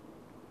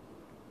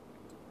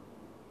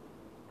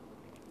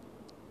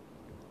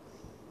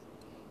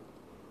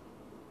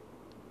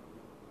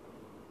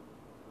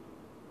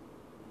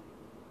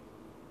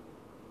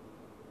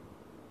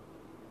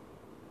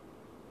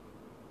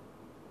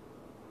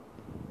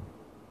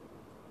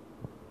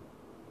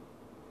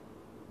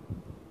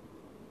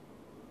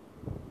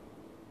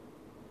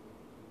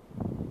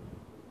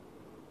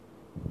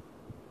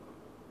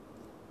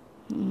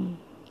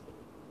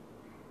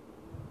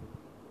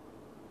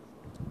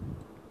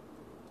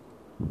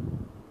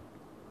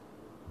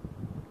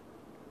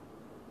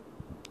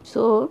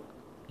 So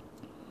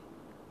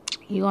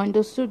you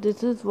understood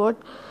this is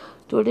what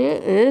today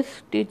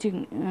is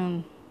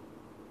teaching.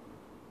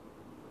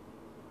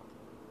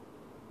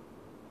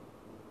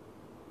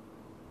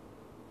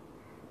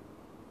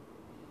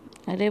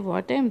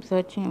 What I'm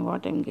searching,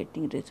 what I'm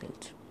getting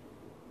results.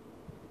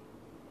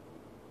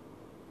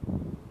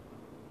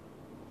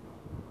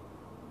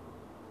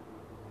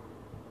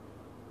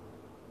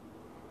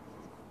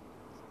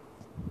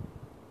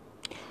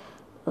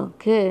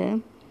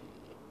 Okay.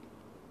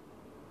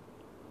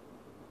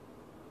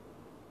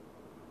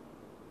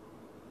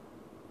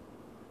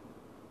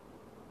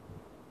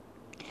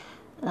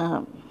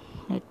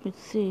 Let me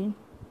see.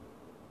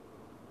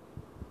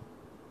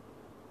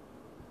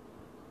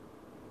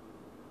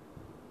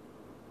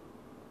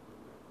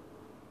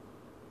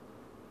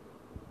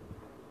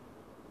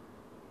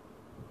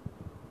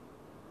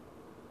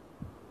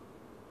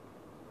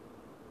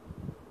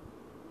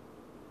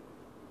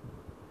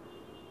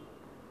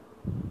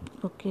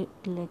 Okay,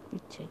 let me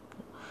check.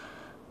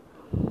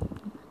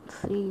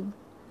 See,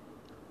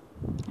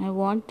 I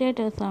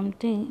wanted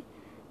something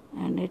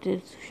and it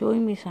is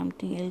showing me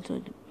something else.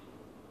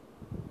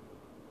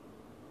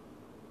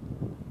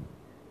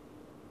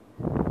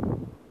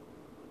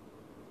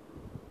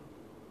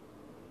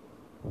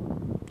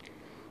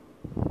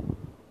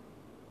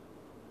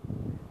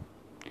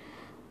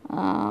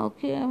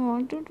 Okay, I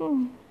wanted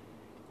to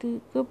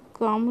take up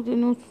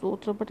Kamadhenu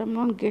Sutra, but I'm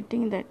not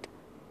getting that.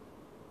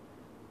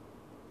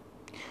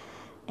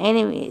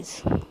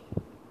 Anyways,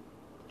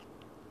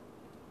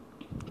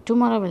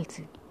 tomorrow we'll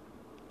see.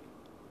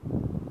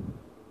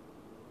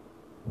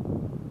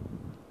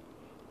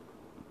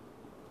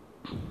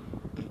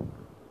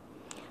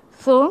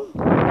 So,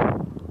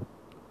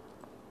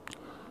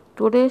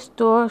 today's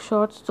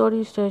short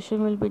story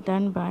session will be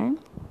done by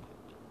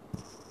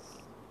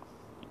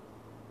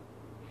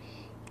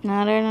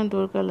Narayana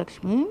Durga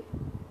Lakshmi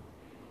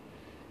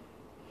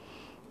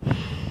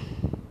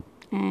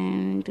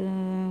and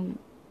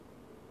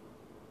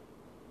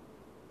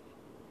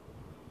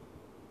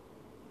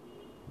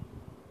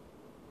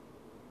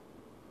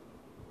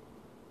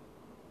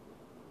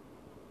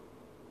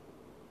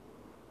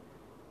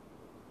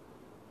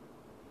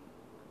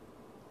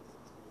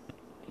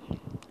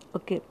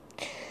okay.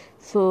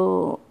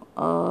 So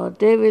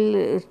they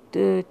will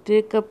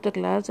take up the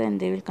class and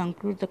they will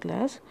conclude the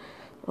class.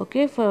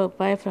 Okay,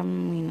 bye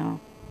from me now.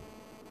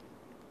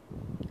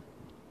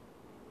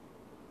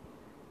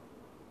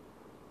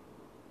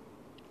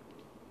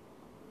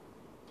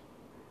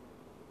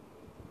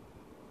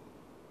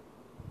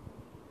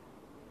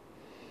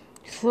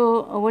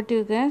 So what do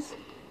you guys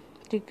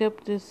take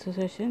up this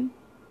session?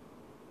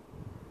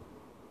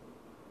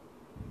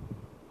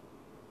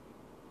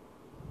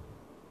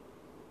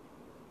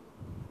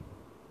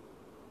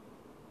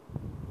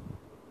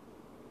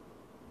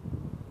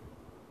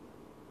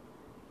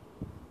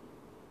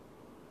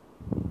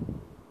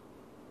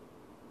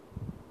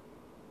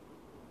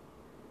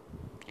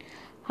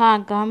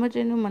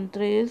 Kamajenu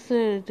mantra is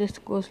this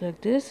goes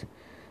like this.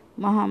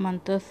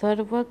 Mahamantra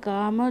Sarva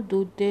Kama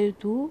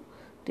Dudedu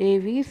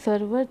Devi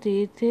Sarva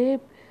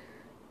Tirthe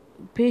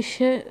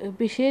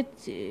Bisechini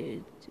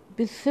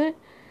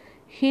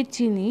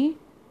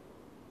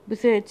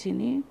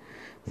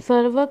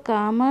Sarva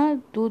Kama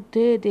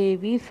Dudhe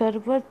Devi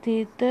Sarva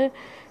Tirtha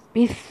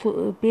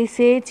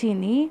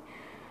Bisechini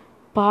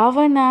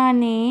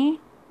Pavanane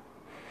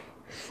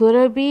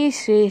Surabhi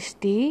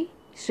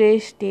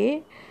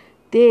Shreshte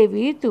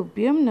Devi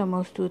Tubhyam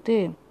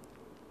Namostute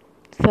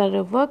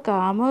Sarva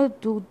Kama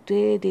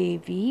Dudhe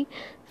Devi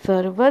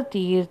Sarva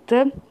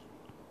Tirtha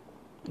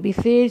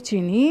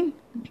Bisechini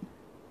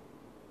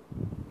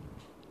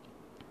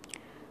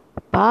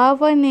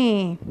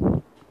Pavane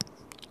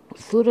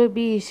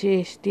Surabhi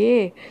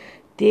Shreshte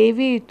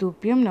देवी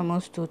तुभ्यम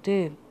नमस्तुते.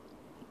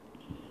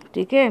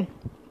 ठीक है,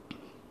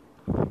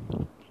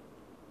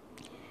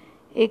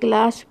 एक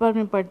last बार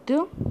मैं पढ़ती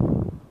हूँ.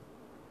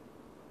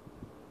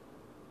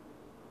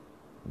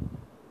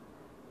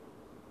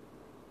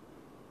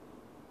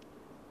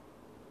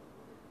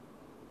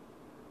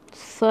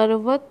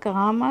 सर्व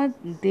काम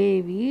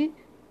देवी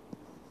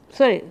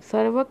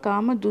सर्व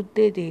काम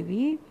दुद्दे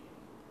देवी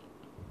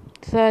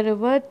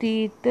सर्व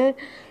तीर्थ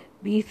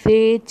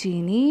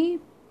विसेचिनी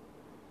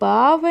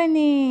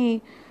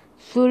पावने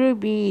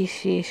सुरभि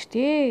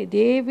श्रेष्ठे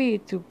देवी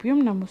तुभ्यम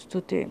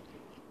नमस्तुते.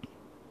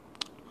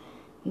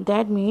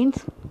 That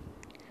means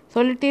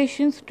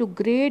salutations to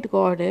great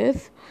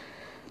goddess,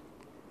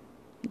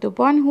 the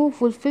one who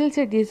fulfills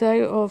the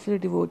desire of the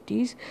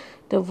devotees,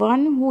 the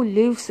one who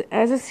lives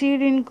as a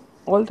seed in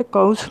all the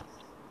cows.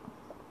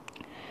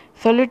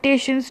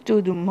 Salutations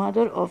to the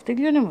mother of the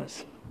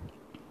universe.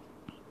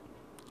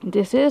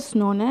 This is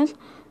known as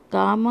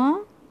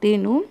Kama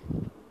Dhenu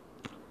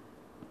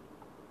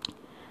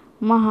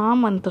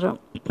Mahamantra.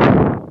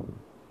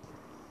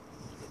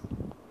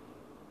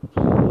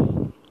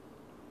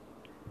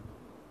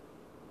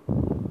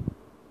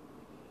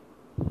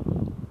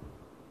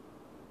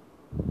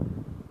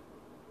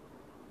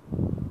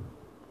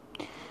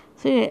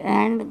 See,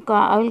 and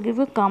I will give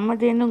you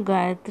Kamadhenu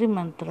Gayatri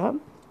mantra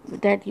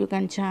that you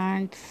can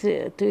chant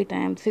 3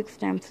 times, 6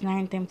 times,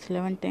 9 times,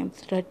 11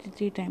 times,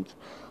 33 times,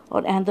 or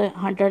another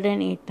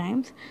 108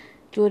 times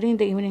during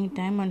the evening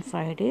time on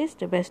Fridays.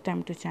 The best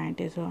time to chant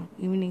is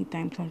evening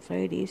times on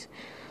Fridays.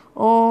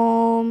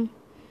 Om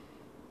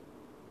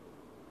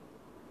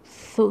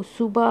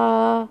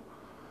Subha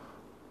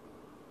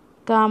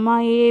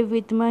Kamaye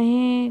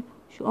Vidmahe.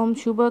 Om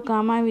Shubha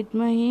Kamaye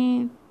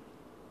Vidmahe.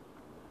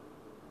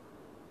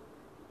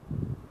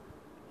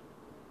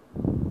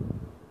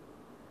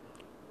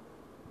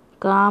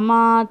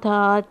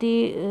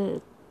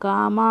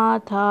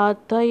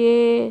 कामाथातये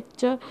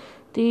च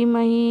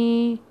धीमहि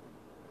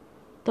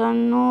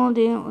तन्नो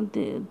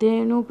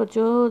धेनु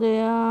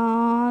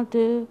प्रचोदयात्.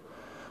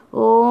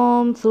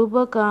 ओम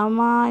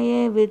शुभकामाय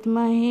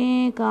विद्महे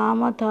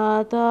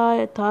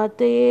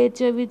कामथातये च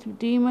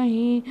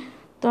धीमहि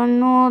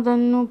तन्नो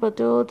धनु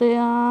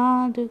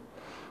प्रचोदयात्.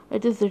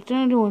 It is written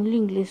in only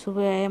English, so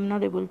I am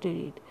not able to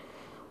read.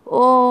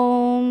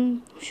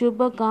 Om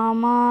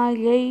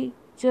Shubhakamaye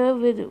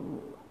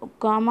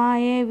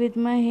कामाय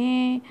विद्महे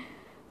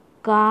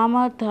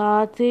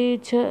कामथाते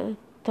च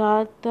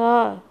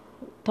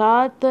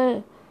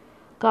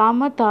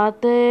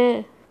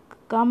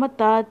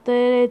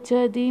कामताते च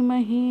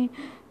धीमहि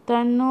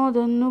तन्नो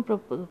धनु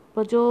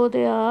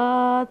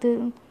प्रचोदयात्.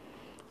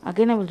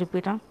 Again I will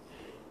repeat.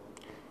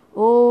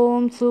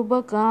 Om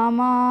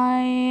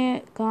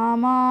Shubhakamaye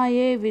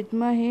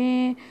विद्महे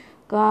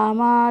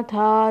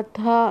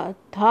कामथातरे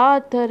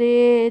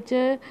च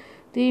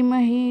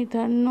धीमहि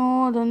तन्नो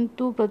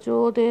धनु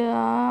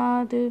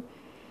प्रचोदयात्.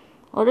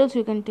 Or else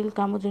you can tell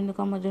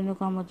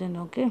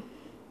Kamadhenu, okay?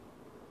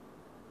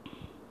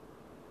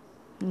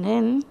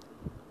 Then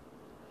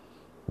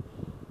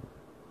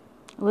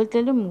I will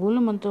tell you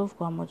Mula mantra of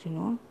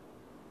Kamadhenu.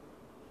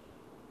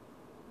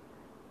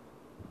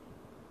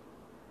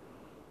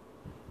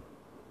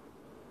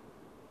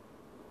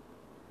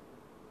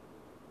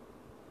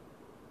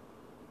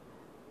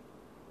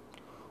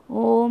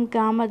 Om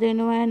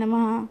Kamadhenuve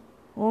Namaha.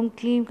 Om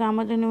Klim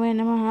Kamadhenuve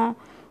Namaha.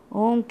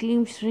 Om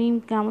Klim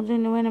Shrim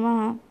Kamadhenuve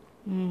Namaha.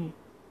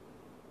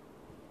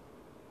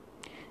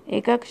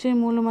 Ekakshari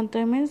Mula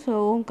mantra means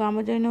Om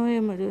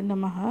Kamadhenuve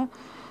Namaha.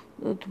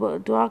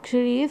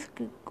 Dwakshari is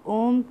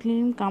Om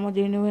Klim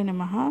Kamadhenuve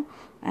Namaha.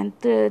 And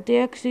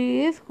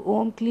Triyakshari is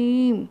Om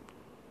Klim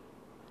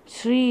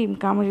Shrim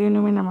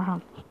Kamadhenuve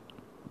Namaha.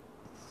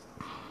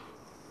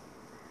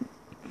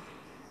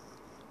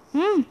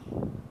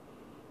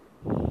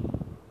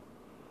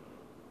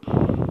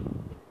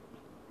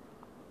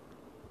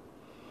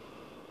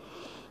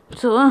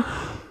 So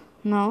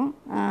now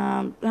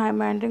I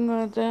am ending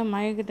with the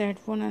mic, the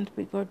headphone and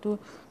speaker to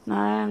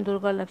Narayan and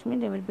Durga Lakshmi.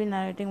 They will be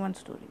narrating one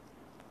story.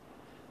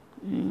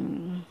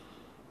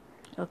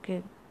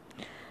 Okay.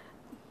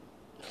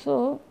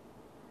 So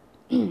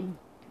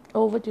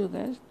over to you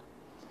guys.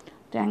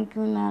 Thank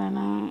you,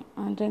 Narana,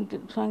 and thank you,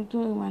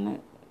 Hima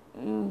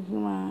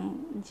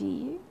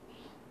ji.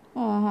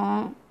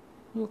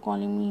 You're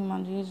calling me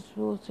Hima ji. It's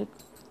so sick,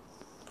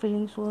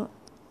 feeling so.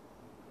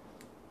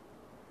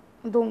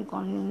 Don't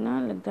call me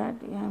like that.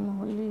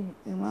 I'm only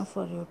Hima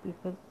for your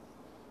people.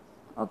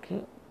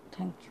 Okay,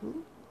 thank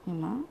you,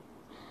 Hima.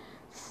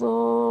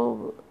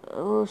 So,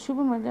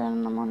 Shubha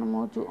Madhyana Namo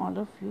Namo to all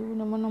of you.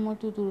 Namo Namo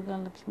to Durga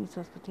Lakshmi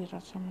Saraswati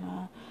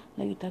Rachamna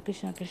Lalita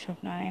Krishna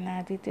Keshav Narayana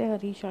Aditya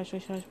Hari Shashwa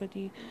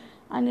Shashwati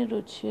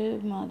Anirudh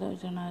Shiv Madhav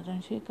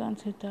Janardhan Shrikant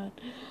Siddharth.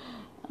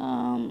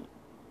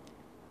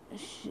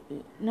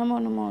 Namo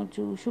Namo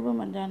to Shubha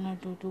Madhyana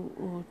to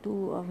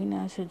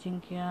Avinash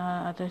Ajinkya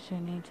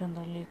Adashani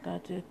Chandralekha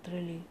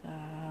Chitralekha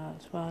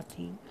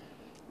Swati,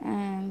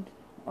 and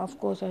of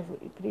course I've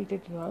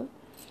greeted you all.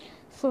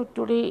 So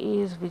today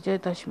is Vijay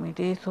Dashmi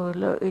day, so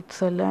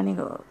it's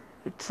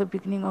it's a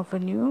beginning of a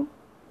new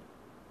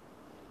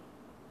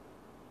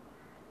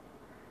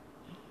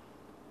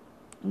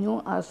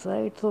us,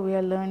 right? So we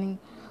are learning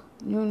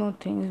new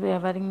things, we are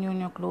wearing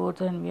new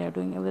clothes, and we are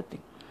doing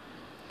everything.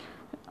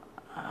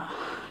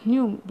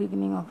 New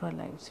beginning of our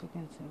lives, we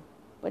can say.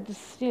 But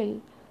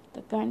still,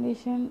 the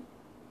condition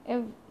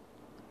in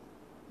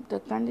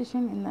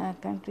our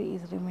country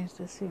remains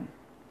the same.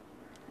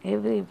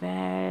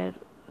 Everywhere,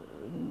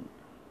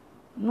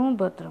 no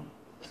Bhadram.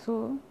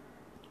 So,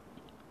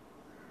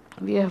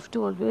 we have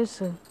to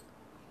always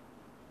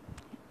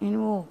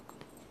invoke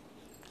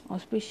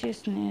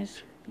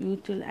auspiciousness,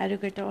 youthful,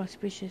 arigato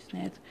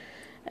auspiciousness,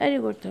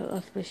 arigato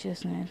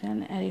auspiciousness,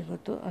 and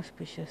arigato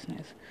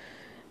auspiciousness.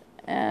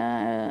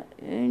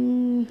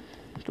 In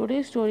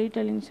today's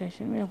storytelling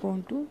session, we are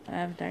going to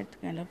have that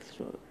kind of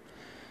story.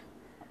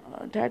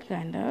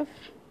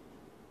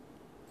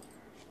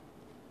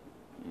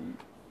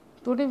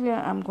 Today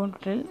I'm going to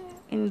tell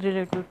in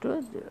related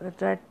to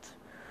that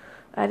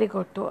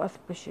arigato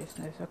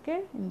auspiciousness.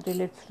 Okay, in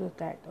relates to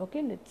that.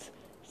 Okay, let's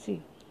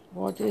see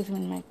what is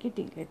in my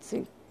kitty. Let's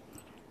see.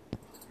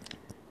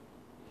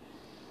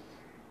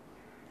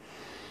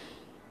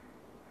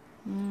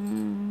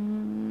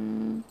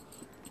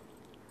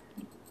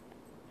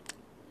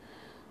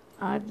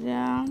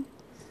 आजा।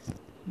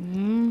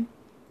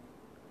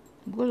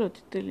 बोलो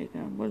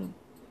चित्रलेखा, बोलो।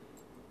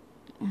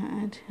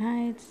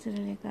 Hi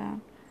Chitralekha.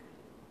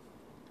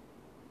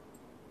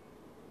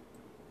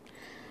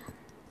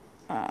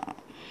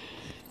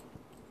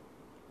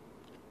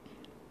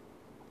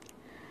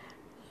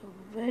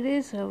 Where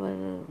is our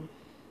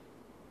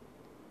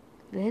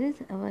where is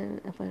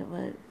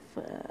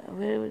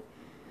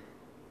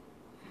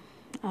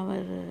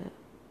where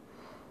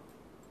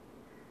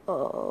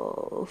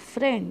our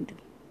friend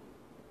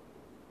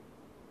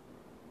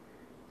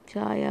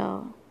Chaya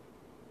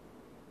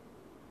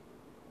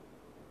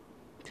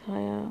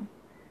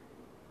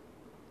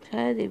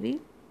Devi?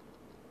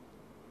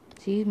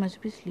 She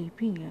must be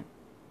sleeping here.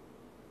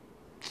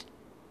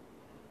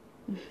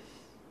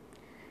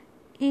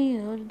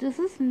 Here, this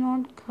is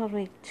not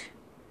correct.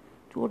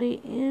 Today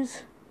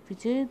is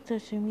Vijay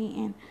Dashami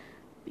and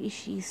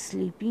she is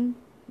sleeping.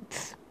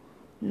 It's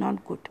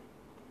not good.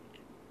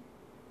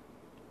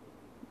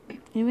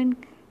 Even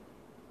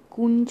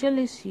Kunjal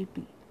is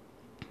sleeping.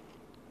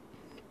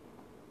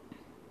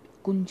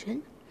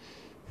 Kunjal?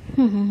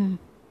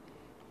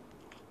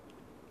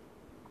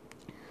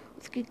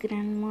 उसकी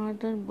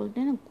grandmother बोलते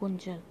हैं ना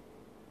कुंजल,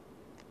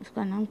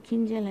 उसका नाम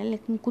किंजल है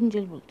लेकिन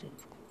कुंजल बोलते हैं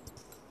उसको.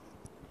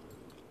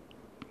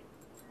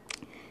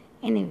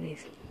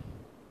 Anyways,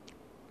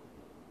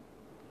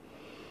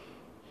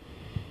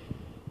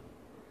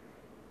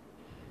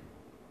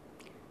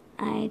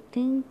 I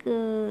think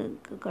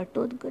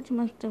Ghatotkaч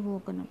must have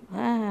woken up.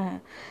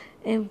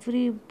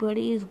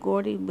 Everybody is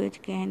gaudy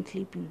bitch can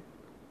sleeping,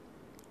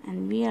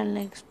 and we are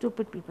like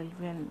stupid people.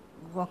 We are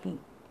walking.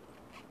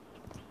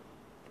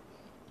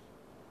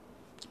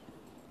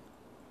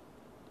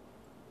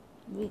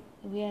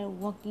 We are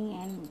walking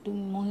and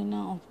doing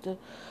mohina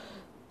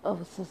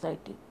of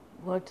society.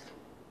 What?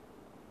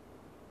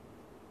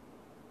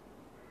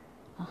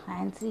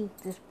 Fancy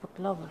this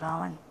putla of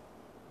Ravan,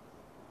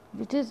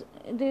 which is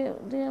they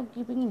are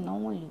keeping it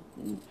normally.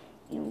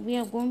 We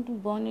are going to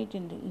burn it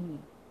in the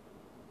evening.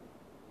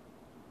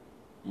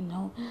 You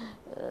know,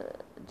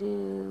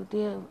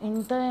 the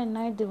entire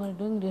night they were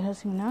doing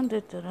rehearsing now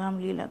that Ram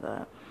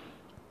Leela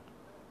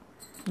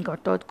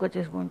Ghatotkaч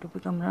is going to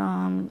become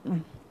Ram.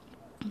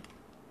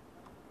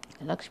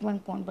 Lakshman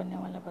कौन बनने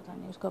वाला पता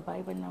नहीं, उसका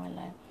भाई बनने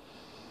वाला है.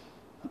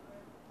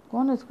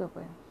 कौन है उसका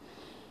भाई?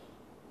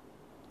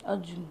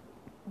 Arjun.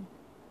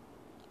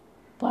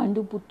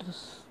 Panduputras.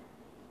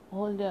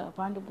 All the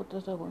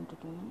Panduputras are going to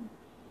do.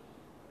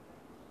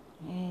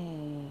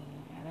 Hey,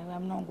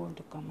 I'm not going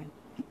to comment.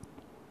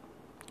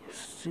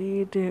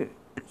 See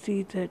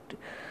that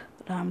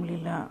Ram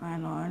Leela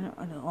and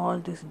all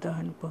this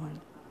dahan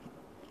pahan.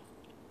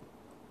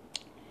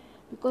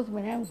 Because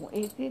मेरा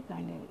एक ही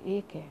कहानी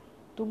एक है,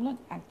 तुम लोग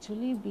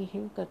एक्चुअली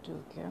बिहेव करते हो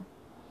क्या?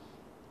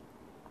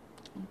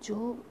 जो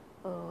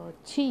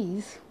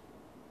चीज़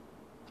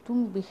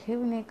तुम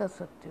बिहेव नहीं कर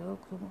सकते हो.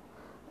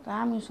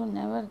 Ram used to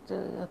never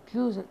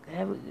accuse,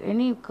 have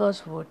any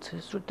curse words. He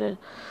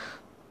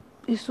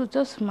used to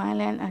just smile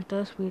and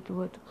utter sweet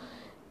words.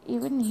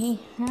 Even he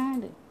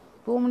had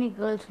so many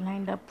girls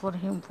lined up for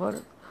him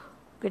for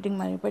getting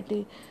married. But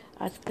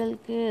आजकल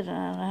के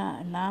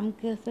नाम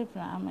के सिर्फ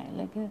राम है,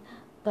 लेकिन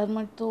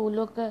परमत तो वो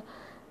लोग का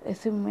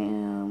ऐसे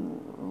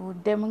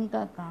डेमन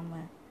का काम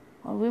है.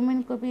 और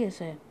वीमेन को भी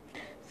ऐसा है.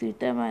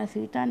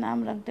 सीता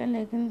नाम रखते हैं,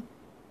 लेकिन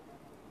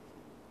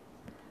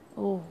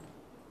वो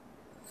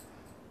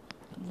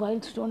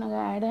वाइल्ड स्टोन अगर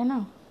ऐड है ना,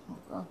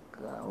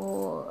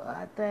 वो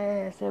आता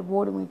है ऐसे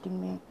बोर्ड मीटिंग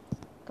में,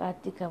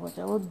 कार्तिक का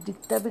बच्चा, वो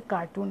दिखता भी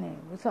कार्टून है.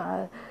 वो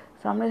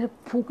सामने से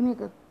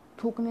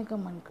थूकने का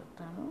मन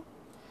करता है ना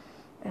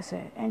ऐसे.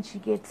 And she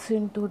gets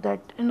into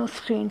that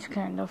strange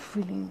kind of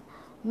feeling,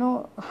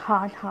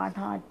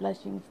 heart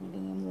blushing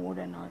feeling in mood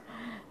and all.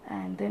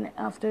 And then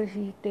after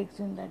she takes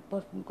in that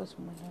perfume ko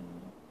smell,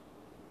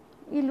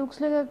 it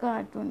looks like a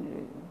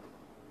cartoon.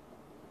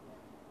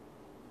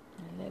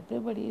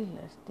 Everybody is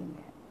lusting.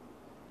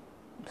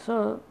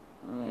 So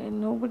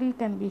nobody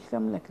can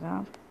become like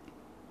Ram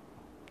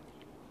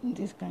in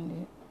this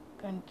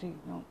country.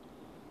 No,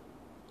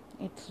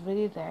 it's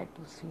very rare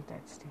to see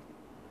that state.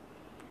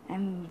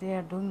 And they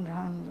are doing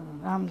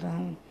Ram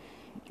Dhahan,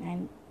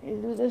 and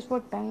it is just for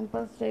time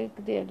pass sake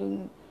they are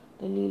doing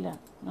the Leela,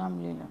 Ram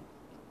Leela.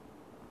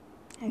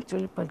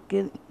 Actually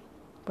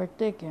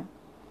पढ़ते क्या?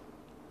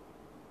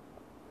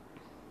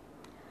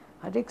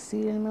 हर एक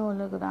serial में वो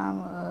लोग राम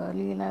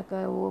लीला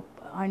का वो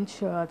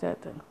अंश आ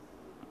जाता है.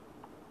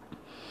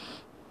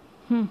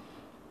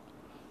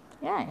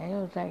 Yeah,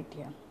 you're right.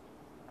 Yeah.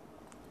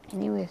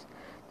 Anyways,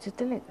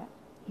 Chitralekha,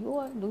 you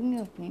are doing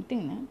your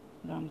painting ना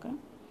राम का?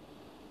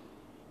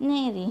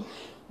 नहीं रे,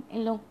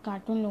 ये लोग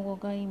कार्टून लोगों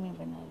का ही मैं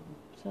बना रही हूँ.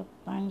 सब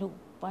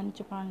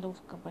पंच पांडव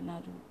का बना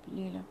रही हूँ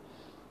लीला.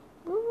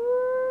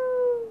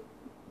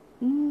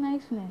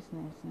 नाइस.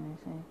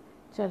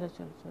 चलो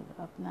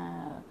अपना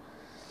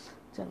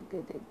चल के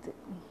देखते.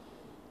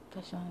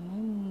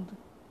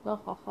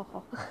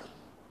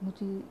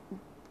 मुझे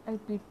आई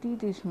पिटी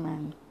दिस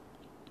मैन.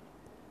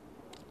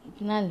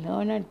 इतना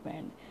लर्नड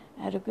मैन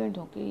एरोगेंट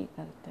होके ये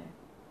करता है.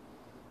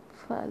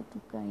 फालतू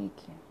का ही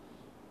क्या,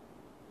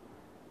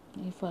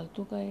 ये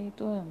फालतू का ही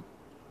तो है।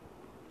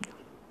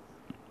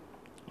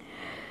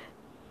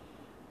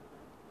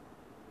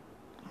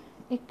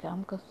 एक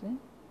काम करते हैं,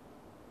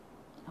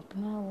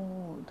 अपना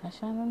वो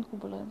दशानंद को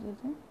बुला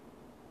देते हैं।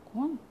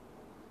 कौन?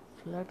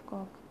 फ्लड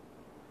कॉक,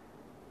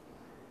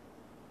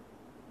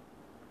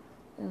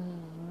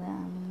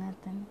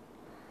 रामनाथन।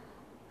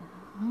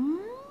 हाँ,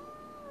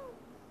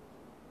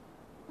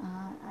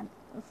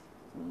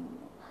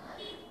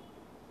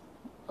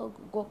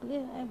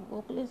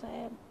 गोखले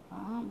साहब,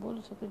 हाँ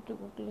बोलो, सेक्रेटरी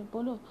गोखले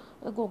बोलो।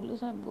 गोखले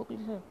साहब,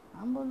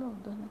 हाँ बोलो।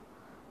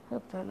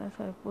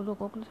 साहब बोलो,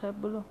 गोखले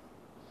साहब बोलो।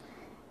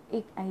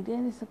 एक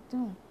आइडिया दे सकते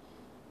हो,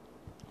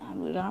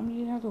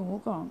 रामलीला तो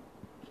होगा,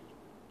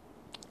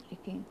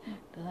 लेकिन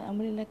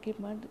रामलीला के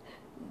बाद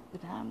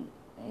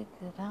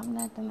एक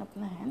रामनाथन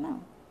अपना है ना,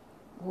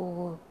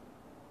 वो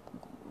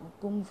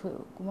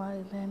कुमार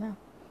है ना,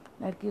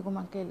 लड़की को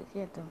माँ के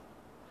लेके तो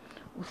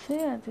उससे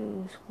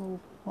उसको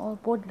और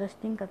पोस्ट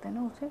डस्टिंग करते हैं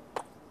ना, उसे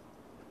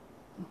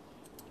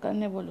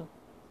करने बोलो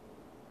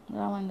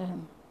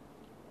रामानंदन।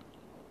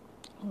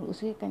 और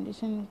उसी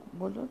कंडीशन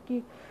बोलो कि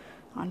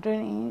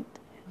 108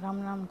 राम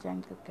नाम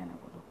चैंट करके ना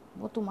बोलो,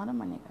 वो तुम्हारा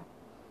मानेगा।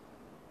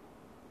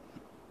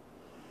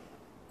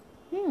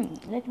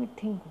 Let me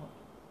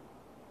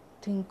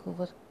think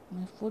over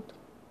my food.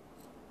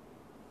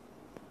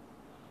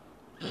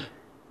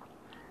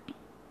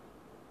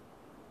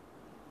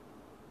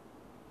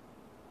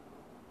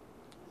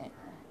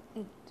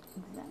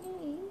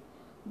 Exactly,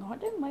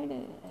 not an mind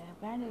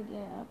bad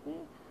idea. आप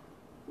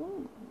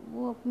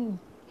वो अपनी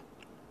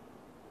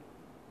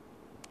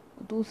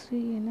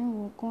दूसरी है ना,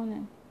 वो कौन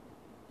है,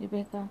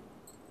 रिबेका,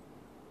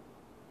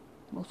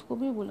 उसको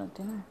भी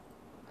बुलाते ना,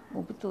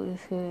 वो भी तो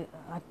ऐसे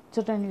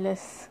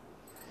अचरनलेस।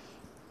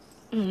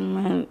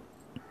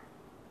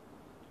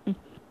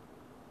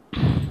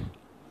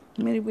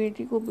 मेरी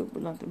बेटी को भी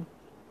बुलाते हूँ।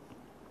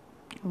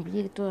 अब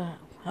ये तो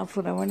हाफ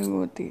रावण में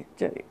होती है,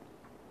 चलिए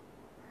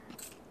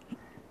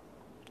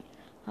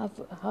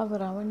हाफ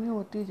रावण में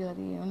होती जा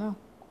रही है ना।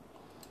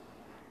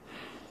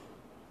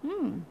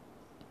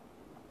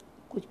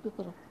 कुछ भी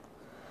करो।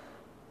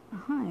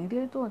 हाँ,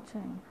 आइडिया तो अच्छा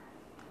है,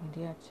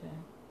 आइडिया अच्छा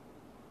है।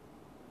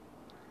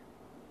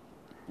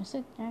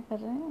 ऐसे क्या कर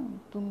रहे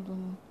हैं तुम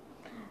दोनों?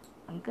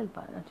 अंकल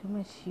बाजू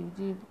में शिव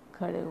जी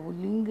खड़े, वो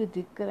लिंग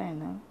दिख रहा है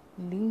ना,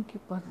 लिंग के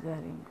पास जा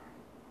रही हूँ,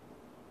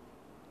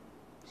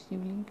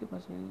 शिवलिंग के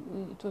पास।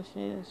 It was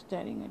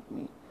staring at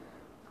me,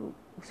 तो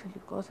उससे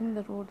क्रॉसिंग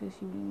द रोड है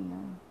शिवलिंग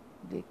ना,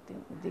 देख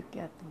के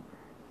आते हैं।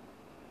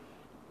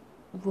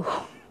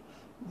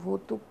 वो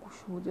तो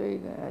खुश हो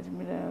जाएगा आज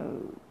मेरा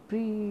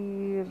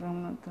प्रिय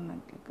रामनाथन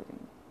क्या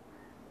करेंगे।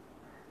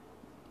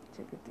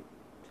 कहती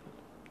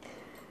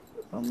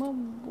मम्मा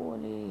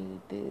बोले,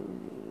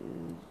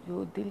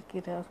 जो दिल के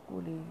रास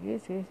खोले, ये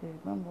से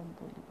मम्मा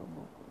बोली,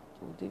 मम्मा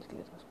जो दिल के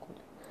रास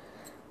खोले।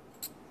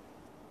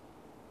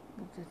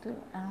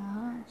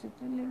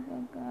 चित्रलेखा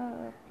का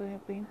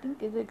पेंटिंग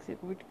कैसे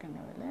एग्जीक्यूट करने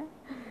वाला है,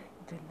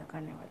 दिल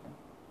लगाने वाला।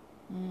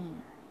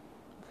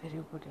 वेरी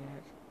गुड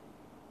यार,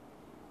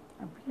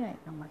 अभी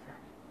आएगा मज़ा,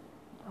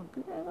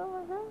 अभी आएगा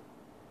मज़ा।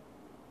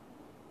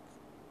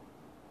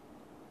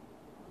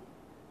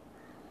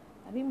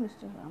 अरे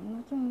मिस्टर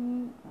रामनाथन,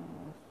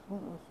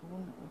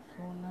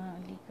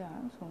 सोनालिका,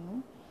 सोनू,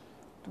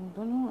 तुम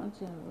दोनों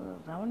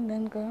रावण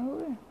दहन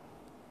करोगे?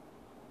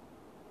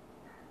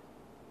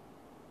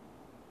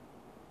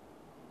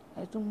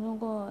 तुम लोगों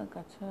को एक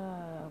अच्छा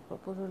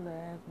प्रपोजल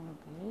है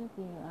के लिए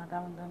कि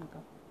रावण दहन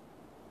का।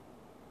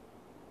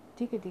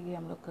 ठीक है,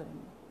 हम लोग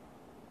करेंगे।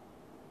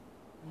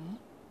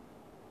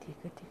 ठीक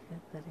है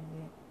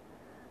करेंगे,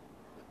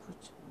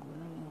 कुछ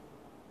बोला नहीं।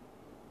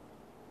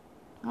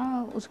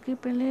 हाँ, उसके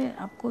पहले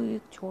आपको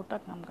एक छोटा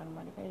काम करना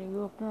पड़ेगा।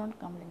 You have not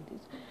come like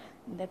this,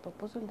 that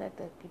proposal that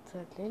the kids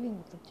are telling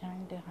to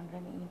chant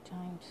 108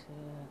 times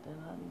the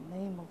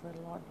name of the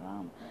Lord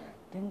Ram,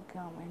 then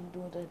come and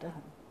do the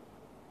dahan.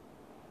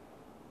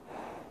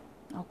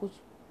 और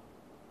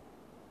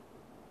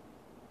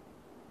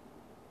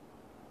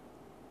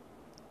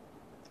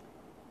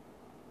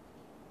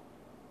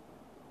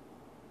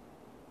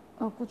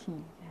कुछ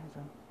नहीं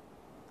ऐसा।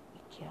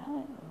 क्या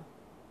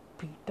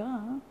बेटा,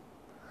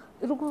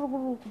 रुको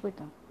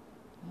बेटा।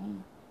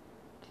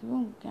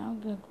 क्यों, क्या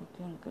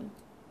करते अंकल?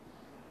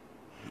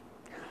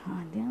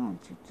 हाँ ध्यान,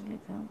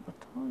 चित्रलेखा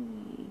बताओ,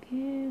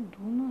 ये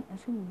दोनों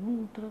ऐसे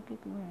मुंह उतरा के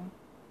क्यों है?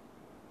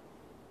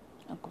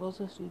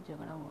 अक्रॉस द स्ट्रीट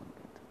झगड़ा हो गया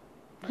था।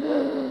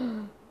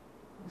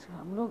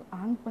 हम लोग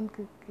आंख बंद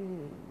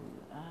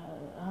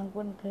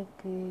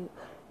करके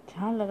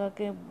ध्यान लगा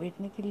के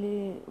बैठने के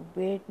लिए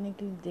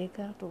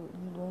देखा, तो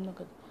इन दोनों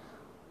का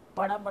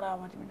बड़ा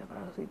आवाज में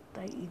झगड़ा,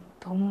 इतना ही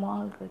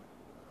धमाल कर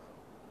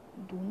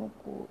दोनों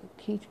को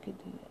खींच के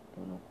दिया,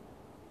 दोनों को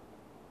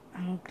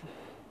आंख।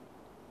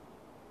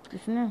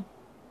 किसने?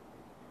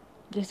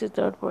 जैसे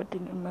थर्ड पार्टी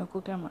ने, मेरे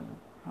को क्या मालूम,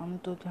 हम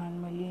तो ध्यान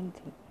में लीन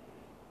थे।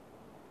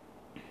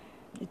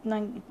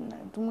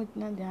 तुम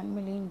इतना ध्यान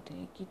में लीन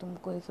थे कि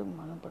तुमको ये सब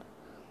मालूम पड़ा।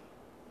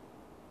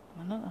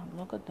 मतलब हम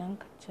लोग का ध्यान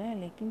अच्छा है,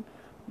 लेकिन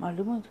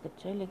मालूम है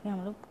कच्चा है, लेकिन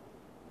हम लोग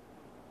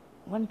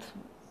वंस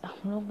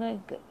हम लोग का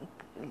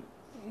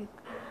एक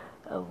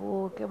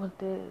वो क्या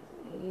बोलते हैं,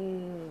 ये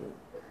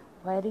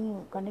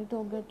वायरिंग कनेक्ट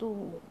हो गया तो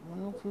हम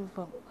लोग फिर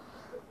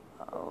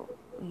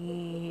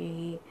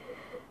ये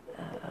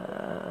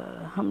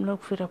हम लोग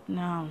फिर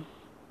अपना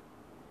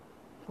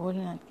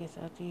भोलेनाथ के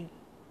साथ ही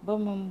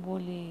बम हम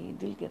बोले,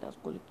 दिल के रास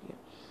खोल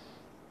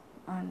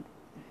किया एंड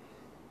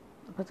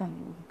पता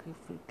नहीं उनकी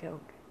फिर क्या हो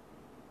गया।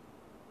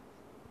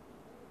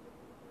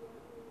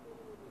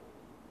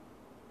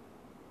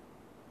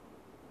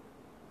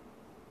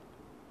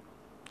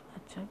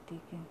 अच्छा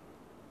ठीक है,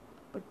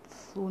 बट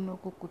सोनू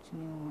को कुछ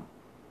नहीं हुआ।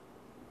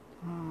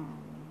 हाँ,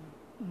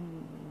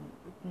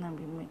 इतना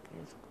भी मैं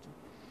कह सकती हूँ।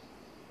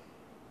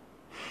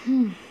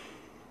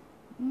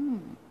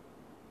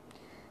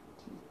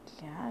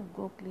 क्या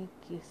गोखले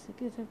कैसे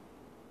कैसे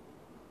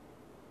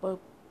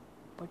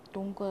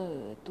पट्टों का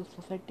तो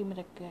सोसाइटी में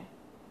रख के है।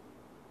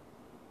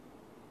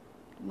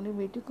 मेरी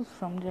बेटी को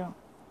समझाओ,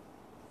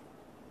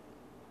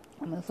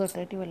 मैं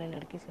सोसाइटी वाले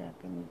लड़के से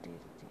आके मिलती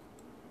रहती।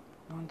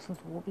 नॉनसेंस,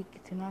 वो भी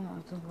किसी ना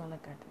नॉनसेंस वाला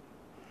कहते।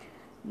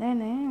 नहीं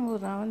नहीं, वो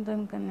रावण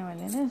दहन करने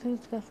वाले ना, फिर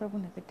उसका सब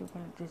नेगेटिव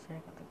क्वालिटी से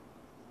आएगा।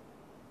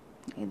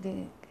 ये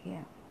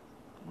देखिए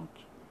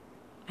ओके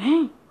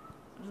हैं,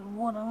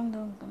 वो रावण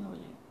दहन करने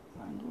वाले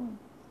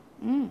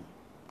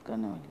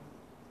करने वाले।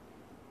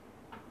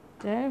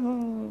 जय हो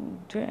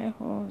जय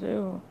हो जय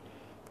हो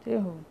जय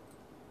हो।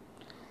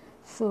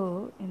 So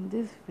in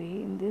this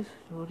way, in this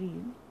story,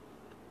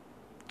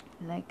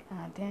 like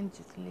Adya and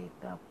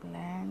Chitralekha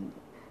planned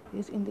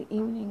this in the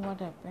evening.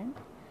 What happened?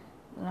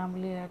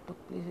 Ramlila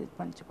took place with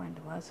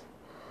Panchapandavas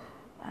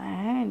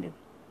and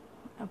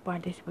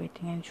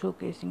participating and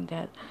showcasing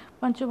that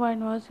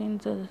Panchapandavas in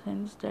the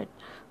sense that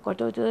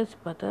Kotoja's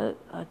brother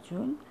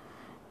Arjun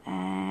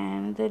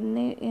and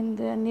in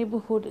the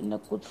neighborhood in the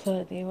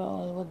Kutsar, they were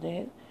all over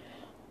there.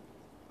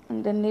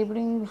 And the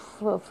neighboring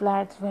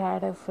flats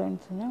had a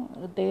friends,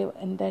 they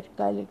in that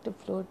collective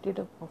floor did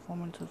a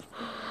performance of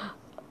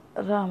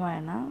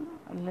Ramayana,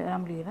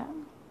 Ramlila,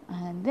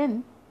 and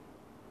then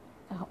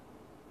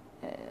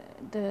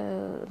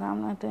the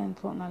Ramnatha and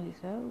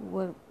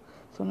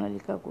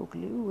Sonalika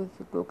Gokhale, who was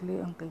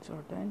Gokhale uncle's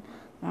daughter, and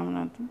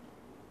Ramanathan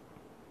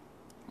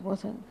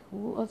who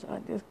was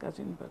Adya's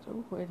cousin brother,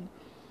 when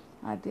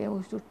Adya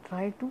was to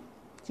try to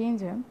change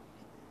him,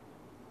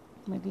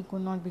 but he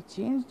could not be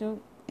changed. So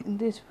in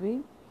this way,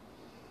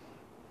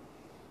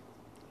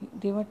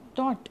 they were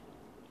taught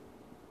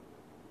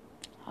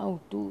how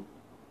to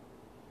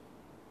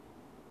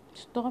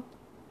stop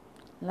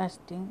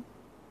lusting,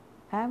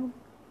 have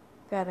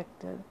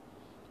character,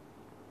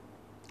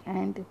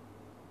 and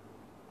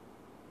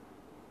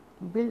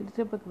build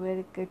up a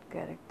very good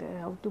character.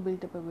 How to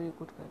build up a very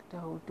good character,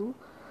 how to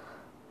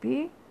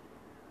be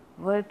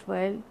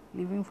worthwhile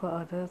living for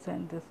others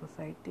and the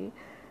society,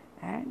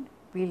 and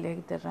be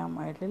like the Ram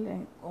idol,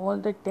 and all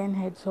the 10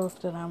 heads of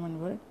the Raman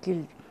were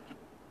killed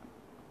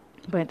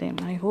by them.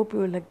 I hope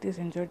you like this,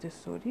 enjoy this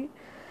story,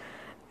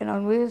 and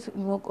always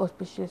invoke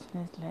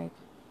auspiciousness like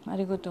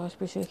Arigato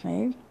auspicious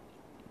night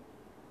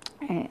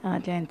and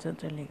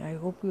I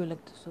hope you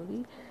like the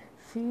story.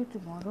 See you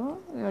tomorrow.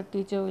 Your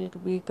teacher will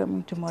be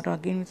coming tomorrow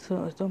again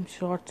with some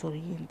short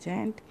story in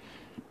chant.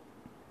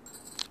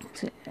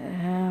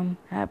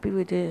 Happy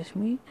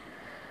Vijayashmi.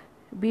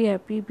 Be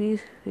happy, be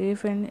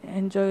safe, and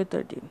enjoy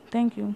your day. Thank you.